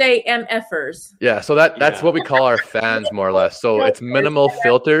shirts say MFers. Yeah, so that's what we call our fans, more or less. So it's minimal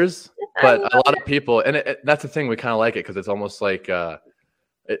filters, but a lot of people, and that's the thing, we kind of like it because it's almost like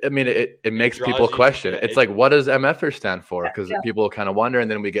it makes people question. It's like, what does MFer stand for? Because people kind of wonder,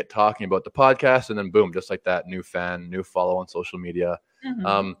 and then we get talking about the podcast, and then boom, just like that, new fan, new follow on social media.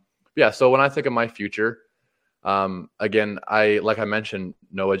 So when I think of my future, again, like I mentioned,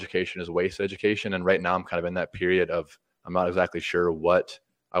 no education is wasted education, and right now I'm kind of in that period of I'm not exactly sure what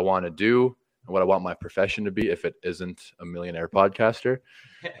I want to do and what I want my profession to be if it isn't a millionaire podcaster.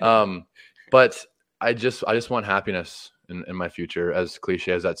 But I just want happiness in my future, as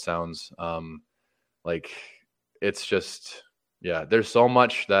cliche as that sounds. Like it's just, yeah, there's so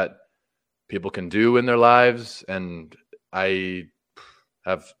much that people can do in their lives. And I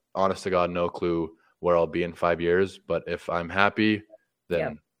have, honest to God, no clue where I'll be in 5 years. But if I'm happy,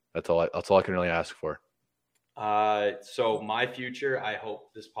 then that's all I can really ask for. So my future, I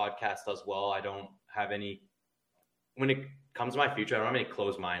hope this podcast does well. I don't have any, when it comes to my future, I don't have any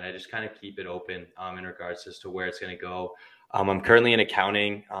closed mind. I just kind of keep it open in regards as to where it's going to go. I'm currently in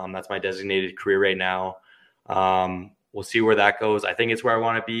accounting. That's my designated career right now. We'll see where that goes. I think it's where I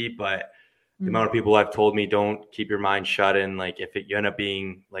want to be, but the amount of people have told me, don't keep your mind shut. And like, if you end up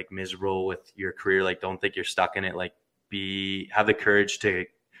being like miserable with your career, like, don't think you're stuck in it. Like, have the courage to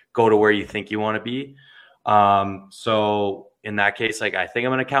go to where you think you want to be. So in that case, like, I think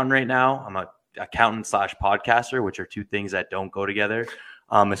I'm an accountant right now. I'm a accountant / podcaster, which are two things that don't go together.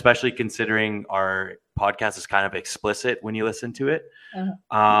 Especially considering our podcast is kind of explicit when you listen to it.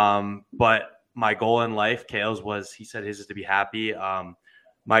 But my goal in life, Kale's was, he said his is to be happy.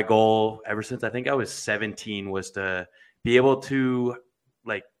 My goal ever since I think I was 17 was to be able to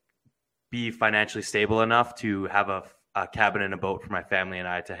like be financially stable enough to have a cabin and a boat for my family and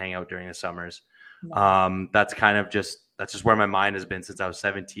I to hang out during the summers. That's just where my mind has been since I was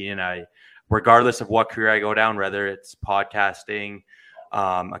 17. Regardless of what career I go down, whether it's podcasting,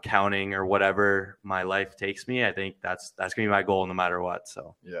 accounting, or whatever my life takes me, I think that's gonna be my goal no matter what.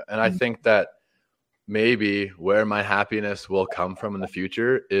 So yeah, and I think that maybe where my happiness will come from in the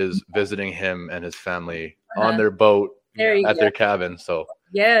future is visiting him and his family on their boat at their cabin. So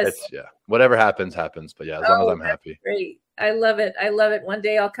whatever happens. But yeah, as long as I'm happy. Great. I love it. I love it. One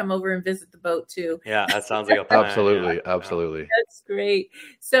day I'll come over and visit the boat too. Yeah, that sounds like a plan. Absolutely. That's great.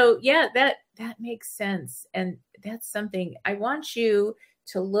 So yeah, that makes sense. And that's something I want you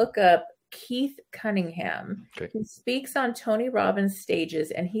to look up. Keith Cunningham. He speaks on Tony Robbins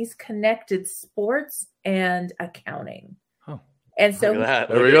stages, and he's connected sports and accounting. And so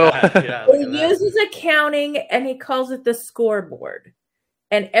there we go. He uses accounting and he calls it the scoreboard,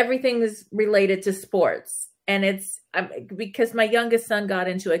 and everything is related to sports. And it's because my youngest son got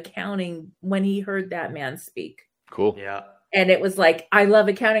into accounting when he heard that man speak. Cool. Yeah. And it was like, I love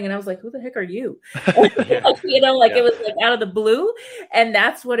accounting. And I was like, who the heck are you? It was like out of the blue. And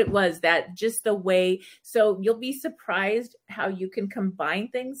that's what it was, that just the way. So you'll be surprised how you can combine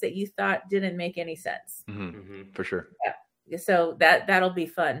things that you thought didn't make any sense. For sure. Yeah. So that'll be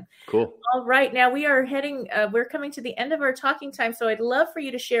fun. Cool. All right. Now we're coming to the end of our talking time. So I'd love for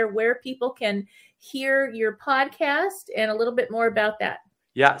you to share where people can hear your podcast and a little bit more about that.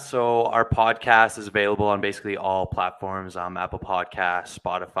 Yeah, so our podcast is available on basically all platforms, Apple Podcasts,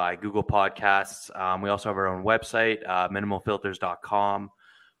 Spotify, Google Podcasts. We also have our own website, minimalfilters.com.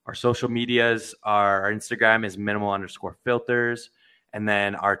 Our social medias, our Instagram is minimal_filters, and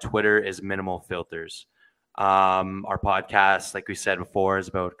then our Twitter is minimalfilters. Our podcast, like we said before, is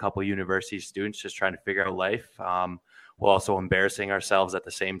about a couple of university students just trying to figure out life, while also embarrassing ourselves at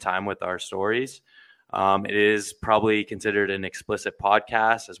the same time with our stories. It is probably considered an explicit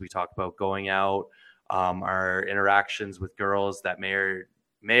podcast as we talk about going out, our interactions with girls that may or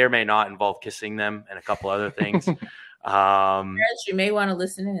may not involve kissing them and a couple other things. You may want to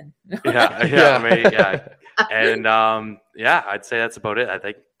listen in. And I'd say that's about it. I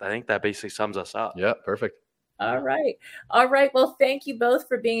think that basically sums us up. Yeah, perfect. All right. Well, thank you both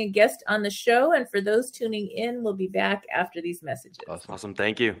for being a guest on the show. And for those tuning in, we'll be back after these messages. Awesome.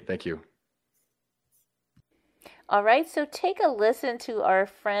 Thank you. All right, so take a listen to our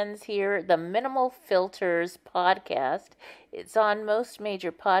friends here, the Minimal Filters podcast. It's on most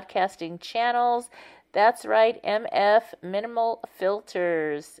major podcasting channels. That's right, MF Minimal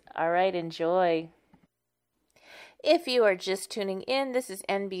Filters. All right, enjoy. If you are just tuning in, this is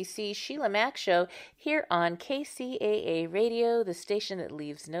NBC Sheila Mack Show here on KCAA Radio, the station that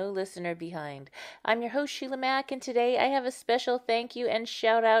leaves no listener behind. I'm your host, Sheila Mack, and today I have a special thank you and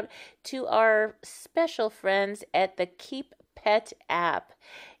shout out to our special friends at the Keep Pet app.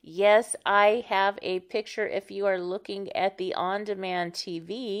 Yes, I have a picture if you are looking at the on-demand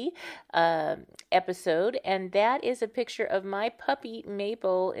TV episode, and that is a picture of my puppy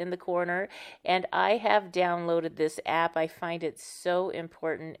Maple in the corner, and I have downloaded this app. I find it so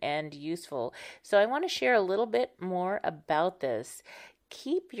important and useful. So I want to share a little bit more about this.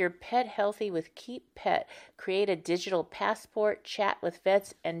 Keep your pet healthy with Keep Pet. Create a digital passport, chat with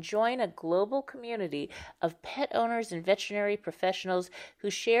vets, and join a global community of pet owners and veterinary professionals who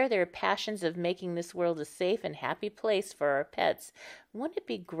share their passions of making this world a safe and happy place for our pets. Wouldn't it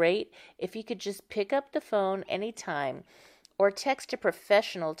be great if you could just pick up the phone anytime or text a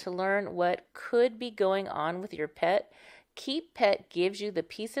professional to learn what could be going on with your pet? Keep Pet gives you the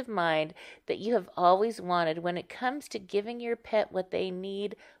peace of mind that you have always wanted when it comes to giving your pet what they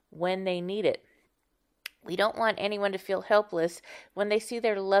need when they need it. We don't want anyone to feel helpless when they see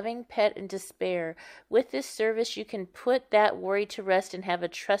their loving pet in despair. With this service, you can put that worry to rest and have a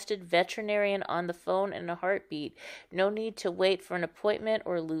trusted veterinarian on the phone in a heartbeat. No need to wait for an appointment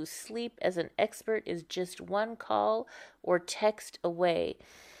or lose sleep, as an expert is just one call or text away.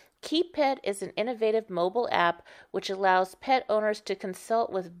 Keep Pet is an innovative mobile app which allows pet owners to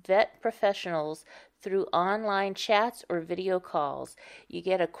consult with vet professionals through online chats or video calls. You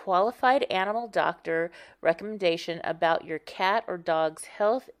get a qualified animal doctor recommendation about your cat or dog's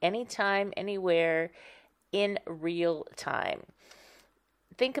health anytime, anywhere, in real time.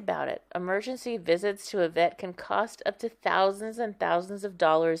 Think about it. Emergency visits to a vet can cost up to thousands and thousands of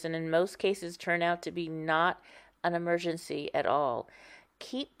dollars, and in most cases turn out to be not an emergency at all.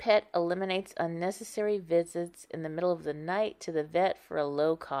 Keep Pet eliminates unnecessary visits in the middle of the night to the vet for a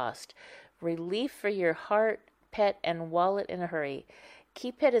low cost. Relief for your heart, pet, and wallet in a hurry.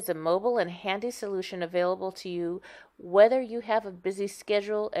 Keep Pet is a mobile and handy solution available to you whether you have a busy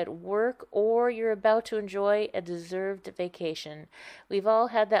schedule at work or you're about to enjoy a deserved vacation. We've all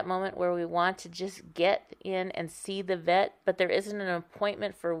had that moment where we want to just get in and see the vet, but there isn't an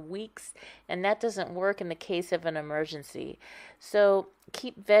appointment for weeks, and that doesn't work in the case of an emergency. So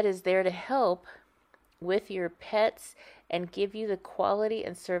Keep Vet is there to help with your pets and give you the quality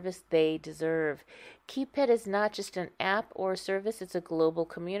and service they deserve. Keep Pet is not just an app or service, it's a global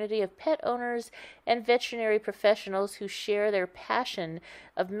community of pet owners and veterinary professionals who share their passion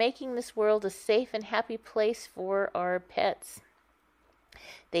of making this world a safe and happy place for our pets.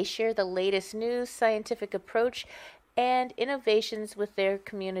 They share the latest news, scientific approach, and innovations with their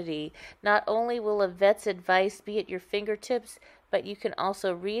community. Not only will a vet's advice be at your fingertips, but you can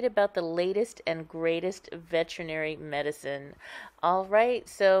also read about the latest and greatest veterinary medicine. All right,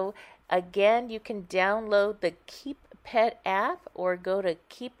 so again, you can download the Keep Pet app or go to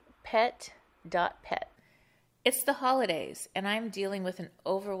keeppet.pet. It's the holidays, and I'm dealing with an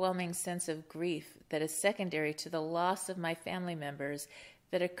overwhelming sense of grief that is secondary to the loss of my family members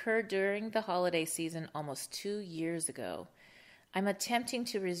that occurred during the holiday season almost 2 years ago. I'm attempting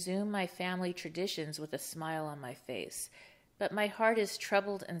to resume my family traditions with a smile on my face, but my heart is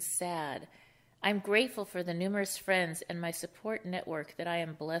troubled and sad. I'm grateful for the numerous friends and my support network that I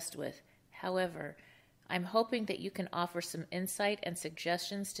am blessed with. However, I'm hoping that you can offer some insight and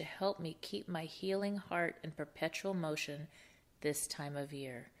suggestions to help me keep my healing heart in perpetual motion this time of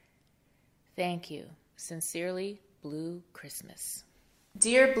year. Thank you. Sincerely, Blue Christmas.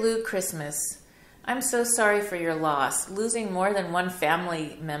 Dear Blue Christmas, I'm so sorry for your loss. Losing more than one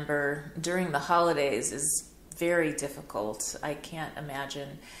family member during the holidays is very difficult. I can't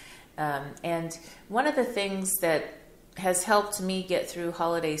imagine. And one of the things that has helped me get through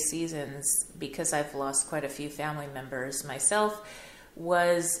holiday seasons, because I've lost quite a few family members myself,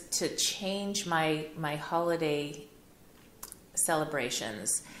 was to change my holiday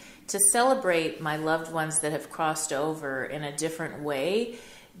celebrations, to celebrate my loved ones that have crossed over in a different way,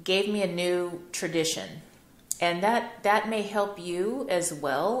 gave me a new tradition. And that may help you as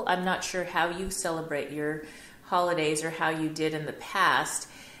well. I'm not sure how you celebrate your holidays or how you did in the past,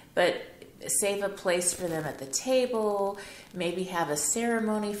 but save a place for them at the table, maybe have a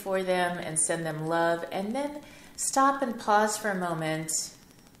ceremony for them and send them love, and then stop and pause for a moment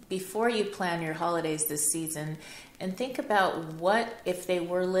before you plan your holidays this season and think about what, if they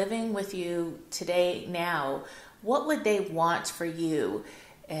were living with you today, now, what would they want for you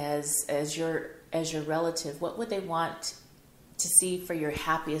as your relative? What would they want to see for your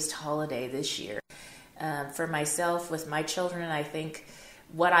happiest holiday this year? For myself, with my children, I think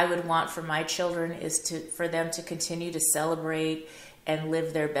what I would want for my children is for them to continue to celebrate and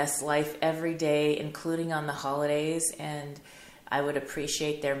live their best life every day, including on the holidays. And I would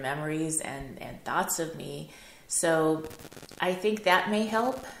appreciate their memories and thoughts of me. So I think that may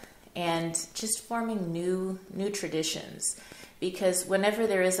help, and just forming new traditions. Because whenever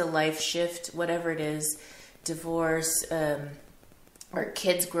there is a life shift, whatever it is, divorce, or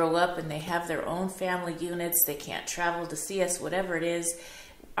kids grow up and they have their own family units, they can't travel to see us, whatever it is,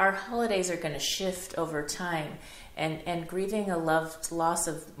 our holidays are going to shift over time. And grieving a loss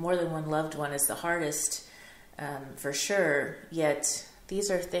of more than one loved one is the hardest, for sure. Yet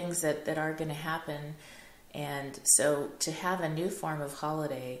these are things that are going to happen. And so to have a new form of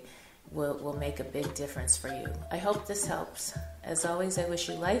holiday will make a big difference for you. I hope this helps. As always, I wish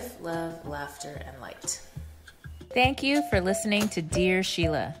you life, love, laughter, and light. Thank you for listening to Dear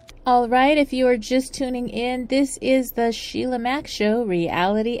Sheila. All right, if you are just tuning in, this is the Sheila Mack Show,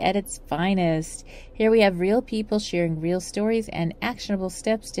 reality at its finest. Here we have real people sharing real stories and actionable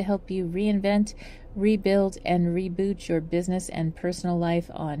steps to help you reinvent, rebuild, and reboot your business and personal life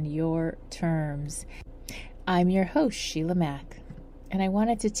on your terms. I'm your host, Sheila Mack, and I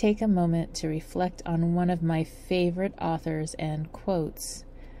wanted to take a moment to reflect on one of my favorite authors and quotes.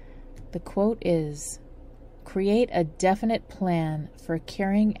 The quote is, "Create a definite plan for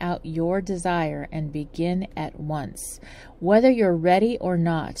carrying out your desire and begin at once, whether you're ready or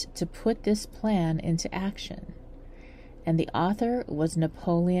not to put this plan into action." And the author was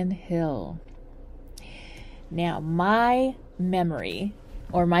Napoleon Hill. Now, my memory,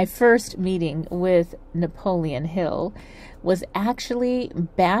 or my first meeting with Napoleon Hill, was actually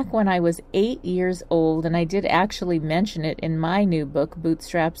back when I was 8 years old, and I did actually mention it in my new book,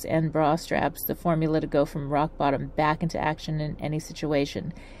 Bootstraps and Bra Straps, the formula to go from rock bottom back into action in any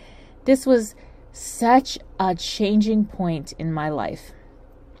situation. This was such a changing point in my life.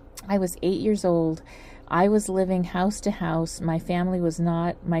 I was 8 years old. I was living house to house. My family was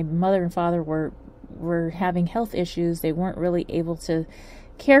not, my mother and father were having health issues. They weren't really able to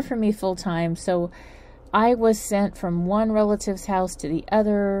care for me full time, so I was sent from one relative's house to the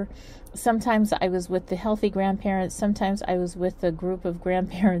other. Sometimes I was with the healthy grandparents. Sometimes I was with a group of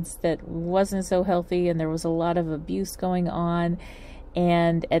grandparents that wasn't so healthy, and there was a lot of abuse going on.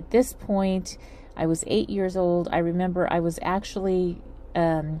 And at this point, I was 8 years old. I remember I was actually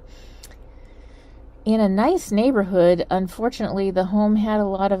in a nice neighborhood. Unfortunately, the home had a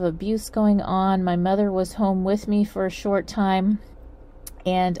lot of abuse going on. My mother was home with me for a short time,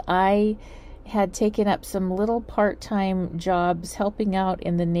 and I had taken up some little part-time jobs helping out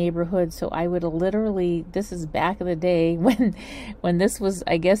in the neighborhood. So I would literally, this is back in the day when this was,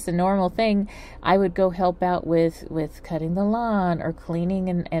 I guess, the normal thing, I would go help out with cutting the lawn or cleaning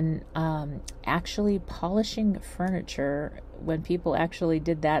and actually polishing furniture when people actually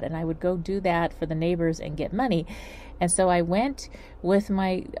did that. And I would go do that for the neighbors and get money. And so I went with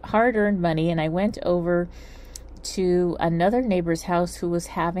my hard-earned money, and I went over to another neighbor's house who was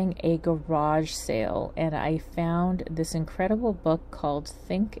having a garage sale, and I found this incredible book called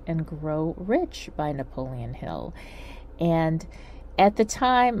Think and Grow Rich by Napoleon Hill. And at the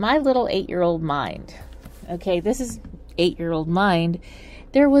time, my little 8-year-old mind, okay, this is 8-year-old mind,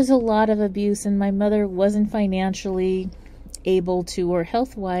 there was a lot of abuse, and my mother wasn't financially able to, or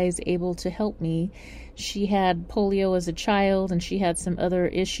health-wise able to help me. She had polio as a child, and she had some other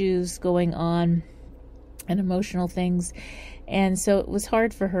issues going on and emotional things, and so it was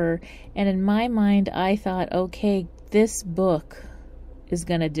hard for her. And in my mind, I thought, okay, this book is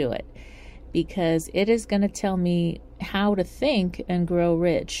going to do it, because it is going to tell me how to think and grow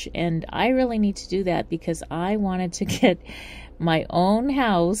rich. And I really need to do that, because I wanted to get my own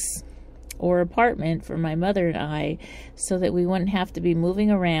house or apartment for my mother and I, so that we wouldn't have to be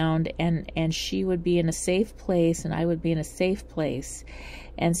moving around, and she would be in a safe place and I would be in a safe place.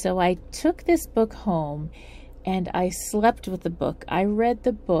 And so I took this book home, and I slept with the book. I read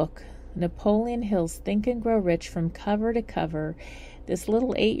the book, Napoleon Hill's Think and Grow Rich, from cover to cover. This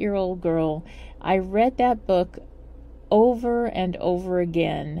little 8-year-old girl, I read that book over and over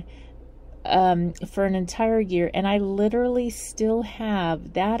again for an entire year, and I literally still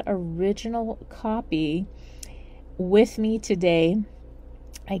have that original copy with me today.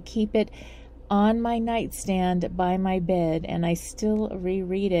 I keep it on my nightstand by my bed, and I still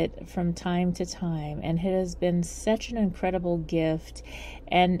reread it from time to time, and it has been such an incredible gift.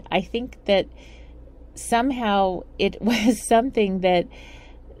 And I think that somehow it was something that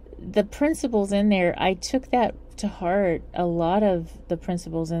the principles in there, I took that to heart, a lot of the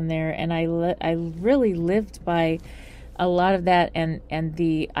principles in there, and I really lived by a lot of that, and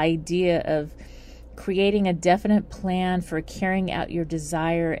the idea of creating a definite plan for carrying out your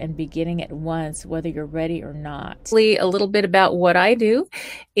desire and beginning at once, whether you're ready or not. A little bit about what I do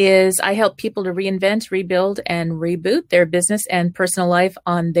is I help people to reinvent, rebuild, and reboot their business and personal life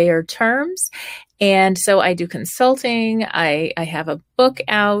on their terms. And so I do consulting, I have a book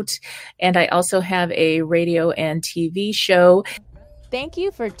out, and I also have a radio and TV show. Thank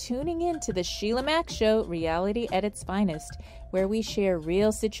you for tuning in to the Sheila Mack Show, reality at its finest, where we share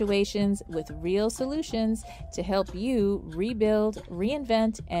real situations with real solutions to help you rebuild,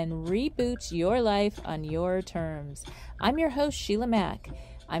 reinvent, and reboot your life on your terms. I'm your host, Sheila Mack.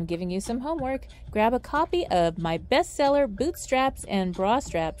 I'm giving you some homework. Grab a copy of my bestseller, Bootstraps and Bra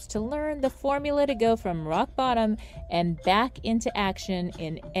Straps, to learn the formula to go from rock bottom and back into action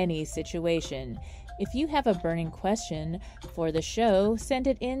in any situation. If you have a burning question for the show, send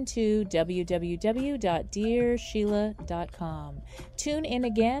it in to www.dearsheila.com. Tune in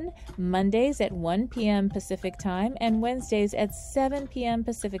again Mondays at 1 p.m. Pacific Time and Wednesdays at 7 p.m.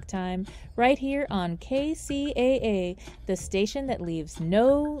 Pacific Time right here on KCAA, the station that leaves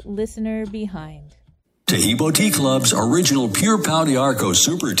no listener behind. Tahibo Tea Club's original Pure Pau d'Arco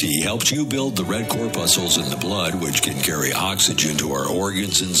Super Tea helps you build the red corpuscles in the blood, which can carry oxygen to our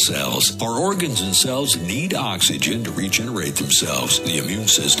organs and cells. Our organs and cells need oxygen to regenerate themselves. The immune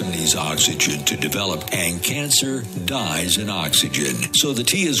system needs oxygen to develop, and cancer dies in oxygen. So the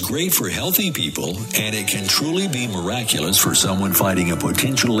tea is great for healthy people, and it can truly be miraculous for someone fighting a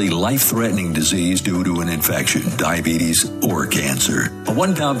potentially life-threatening disease due to an infection, diabetes, or cancer. A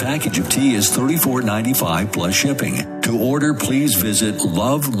 1 pound package of tea is $34.95 plus shipping. To order, please visit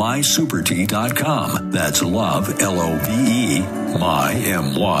lovemysupertea.com. That's love, L-O-V-E, my,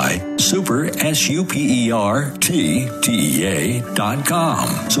 M-Y, super,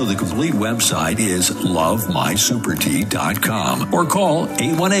 SUPERTEA.com. So the complete website is lovemysupertea.com, or call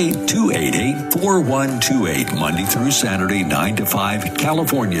 818-288-4128, Monday through Saturday, 9 to 5,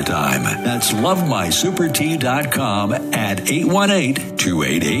 California time. That's lovemysupertea.com at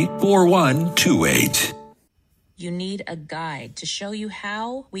 818-288-4128. You need a guide to show you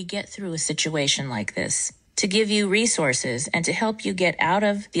how we get through a situation like this, to give you resources and to help you get out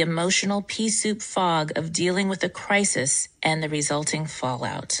of the emotional pea soup fog of dealing with a crisis and the resulting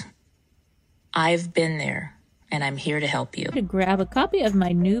fallout. I've been there, and I'm here to help you. To grab a copy of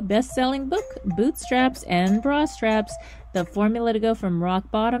my new best-selling book, Bootstraps and Bra Straps, the formula to go from rock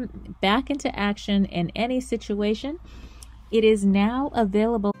bottom back into action in any situation. It is now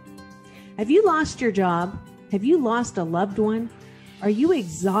available. Have you lost your job? Have you lost a loved one? Are you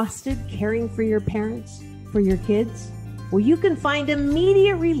exhausted caring for your parents, for your kids? Well, you can find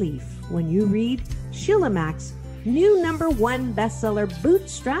immediate relief when you read Sheila Mac's new #1 bestseller,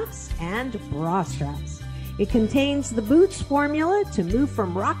 Bootstraps and Bra Straps. It contains the Boots formula to move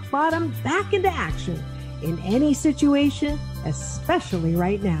from rock bottom back into action in any situation, especially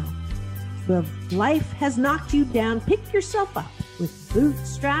right now. If life has knocked you down, pick yourself up with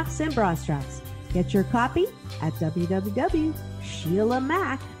Bootstraps and Bra Straps. Get your copy at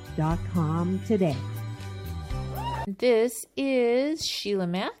www.SheilaMac.com today. This is Sheila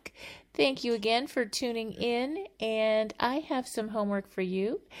Mac. Thank you again for tuning in, and I have some homework for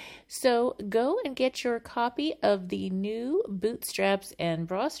you. So go and get your copy of the new Bootstraps and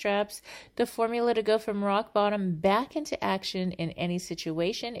Bra Straps, the formula to go from rock bottom back into action in any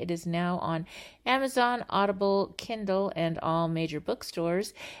situation. It is now on Amazon, Audible, Kindle, and all major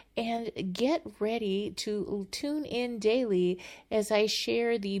bookstores. And get ready to tune in daily as I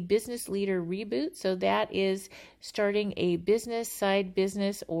share the Business Leader Reboot. So that is starting a business, side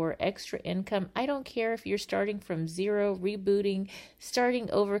business, or extra income. I don't care if you're starting from zero, rebooting, starting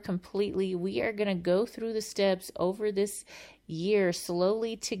over completely. We are going to go through the steps over this year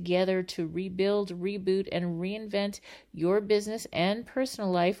slowly together to rebuild, reboot, and reinvent your business and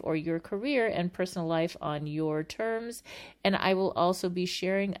personal life, or your career and personal life on your terms. And I will also be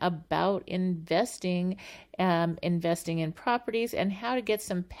sharing about investing in properties and how to get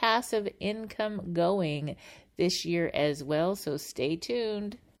some passive income going this year as well. So stay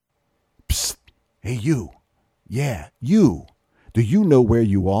tuned. Psst. Hey, you. Yeah, you. Do you know where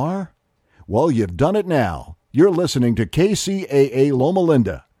you are? Well, you've done it now. You're listening to KCAA Loma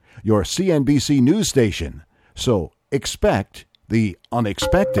Linda, your CNBC news station. So expect the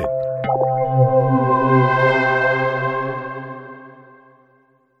unexpected.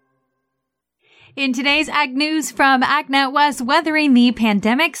 In today's Ag News from AgNet West, weathering the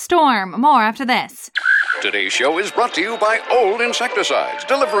pandemic storm. More after this. Today's show is brought to you by Old Insecticides,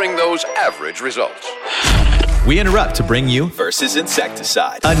 delivering those average results. We interrupt to bring you Versus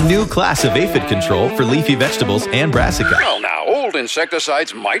Insecticide, a new class of aphid control for leafy vegetables and brassica. Well, now, Old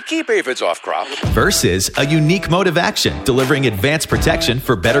Insecticides might keep aphids off crop. Versus a unique mode of action, delivering advanced protection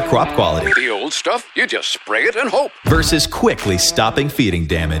for better crop quality. The old stuff, you just spray it and hope. Versus quickly stopping feeding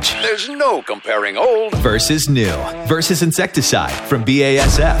damage. There's no comparing old versus new. Versus Insecticide from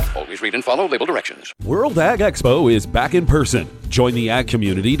BASF. Always read and follow label directions. World Ag Expo is back in person. Join the ag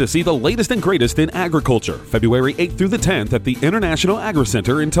community to see the latest and greatest in agriculture, February 8th through the 10th at the International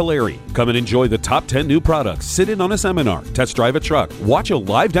Agri-Center in Tulare. Come and enjoy the top 10 new products, sit in on a seminar, test drive a truck, watch a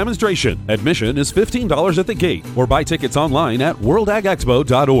live demonstration. Admission is $15 at the gate, or buy tickets online at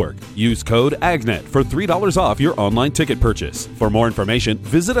worldagexpo.org. Use code AGNET for $3 off your online ticket purchase. For more information,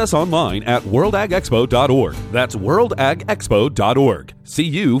 visit us online at worldagexpo.org. That's worldagexpo.org. See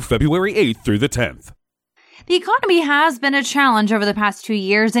you February 8th through the 10th. The economy has been a challenge over the past 2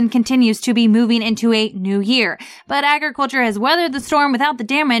 years and continues to be moving into a new year. But agriculture has weathered the storm without the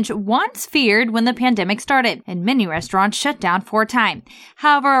damage once feared when the pandemic started, and many restaurants shut down for a time.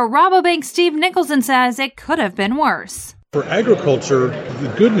 However, Rabobank's Steve Nicholson says it could have been worse. For agriculture,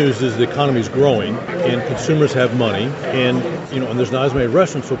 the good news is the economy is growing and consumers have money, and there's not as many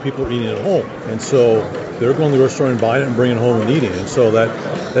restaurants, so people are eating at home. And so they're going to the restaurant and buying it and bringing it home and eating. And so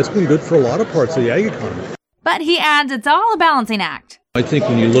that's been good for a lot of parts of the ag economy. But he adds it's all a balancing act. I think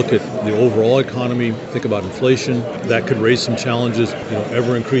when you look at the overall economy, think about inflation, that could raise some challenges,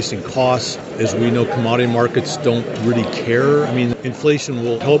 ever-increasing costs. As we know, commodity markets don't really care. I mean, inflation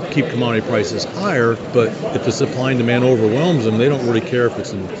will help keep commodity prices higher, but if the supply and demand overwhelms them, they don't really care if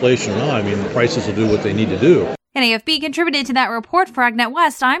it's inflation or not. I mean, the prices will do what they need to do. And AFB contributed to that report for AgNet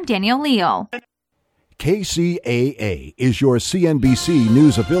West. I'm Danielle Leal. KCAA is your CNBC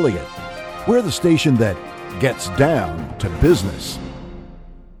News affiliate. We're the station that gets down to business.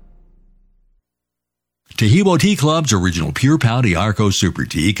 Tahibo Tea Club's original Pure Pau d'Arco Super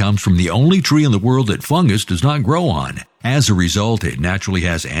Tea comes from the only tree in the world that fungus does not grow on. As a result, it naturally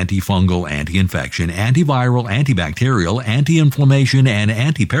has antifungal, anti-infection, antiviral, antibacterial, anti-inflammation, and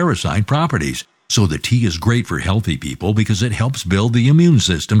anti-parasite properties. So the tea is great for healthy people because it helps build the immune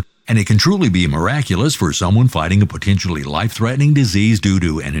system, and it can truly be miraculous for someone fighting a potentially life-threatening disease due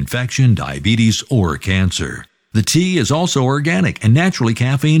to an infection, diabetes, or cancer. The tea is also organic and naturally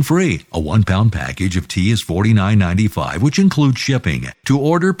caffeine-free. A 1-pound package of tea is $49.95, which includes shipping. To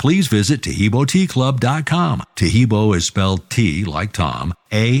order, please visit TahiboTeaClub.com. Tahibo is spelled T like Tom,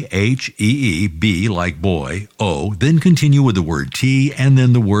 A-H-E-E-B like boy, O, then continue with the word tea and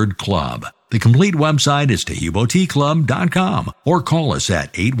then the word club. The complete website is TahiboTeaClub.com or call us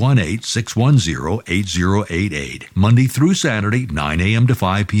at 818-610-8088, Monday through Saturday, 9 a.m. to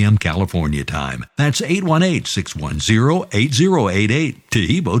 5 p.m. California time. That's 818-610-8088,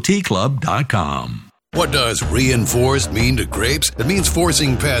 TahiboTeaClub.com. What does reinforced mean to grapes? It means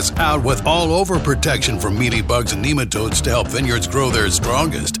forcing pests out with all-over protection from mealybugs and nematodes to help vineyards grow their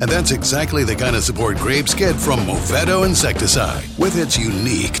strongest. And that's exactly the kind of support grapes get from Movetto insecticide. With its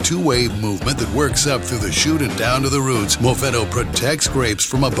unique two-wave movement that works up through the shoot and down to the roots, Movetto protects grapes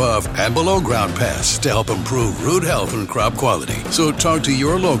from above and below ground pests to help improve root health and crop quality. So talk to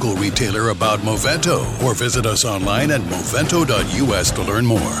your local retailer about Movetto or visit us online at movetto.us to learn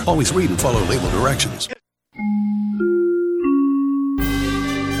more. Always read and follow label directions.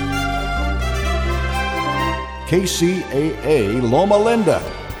 KCAA Loma Linda.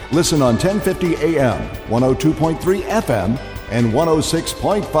 Listen on 1050 AM, 102.3 FM, and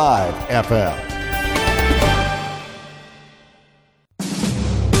 106.5 FM.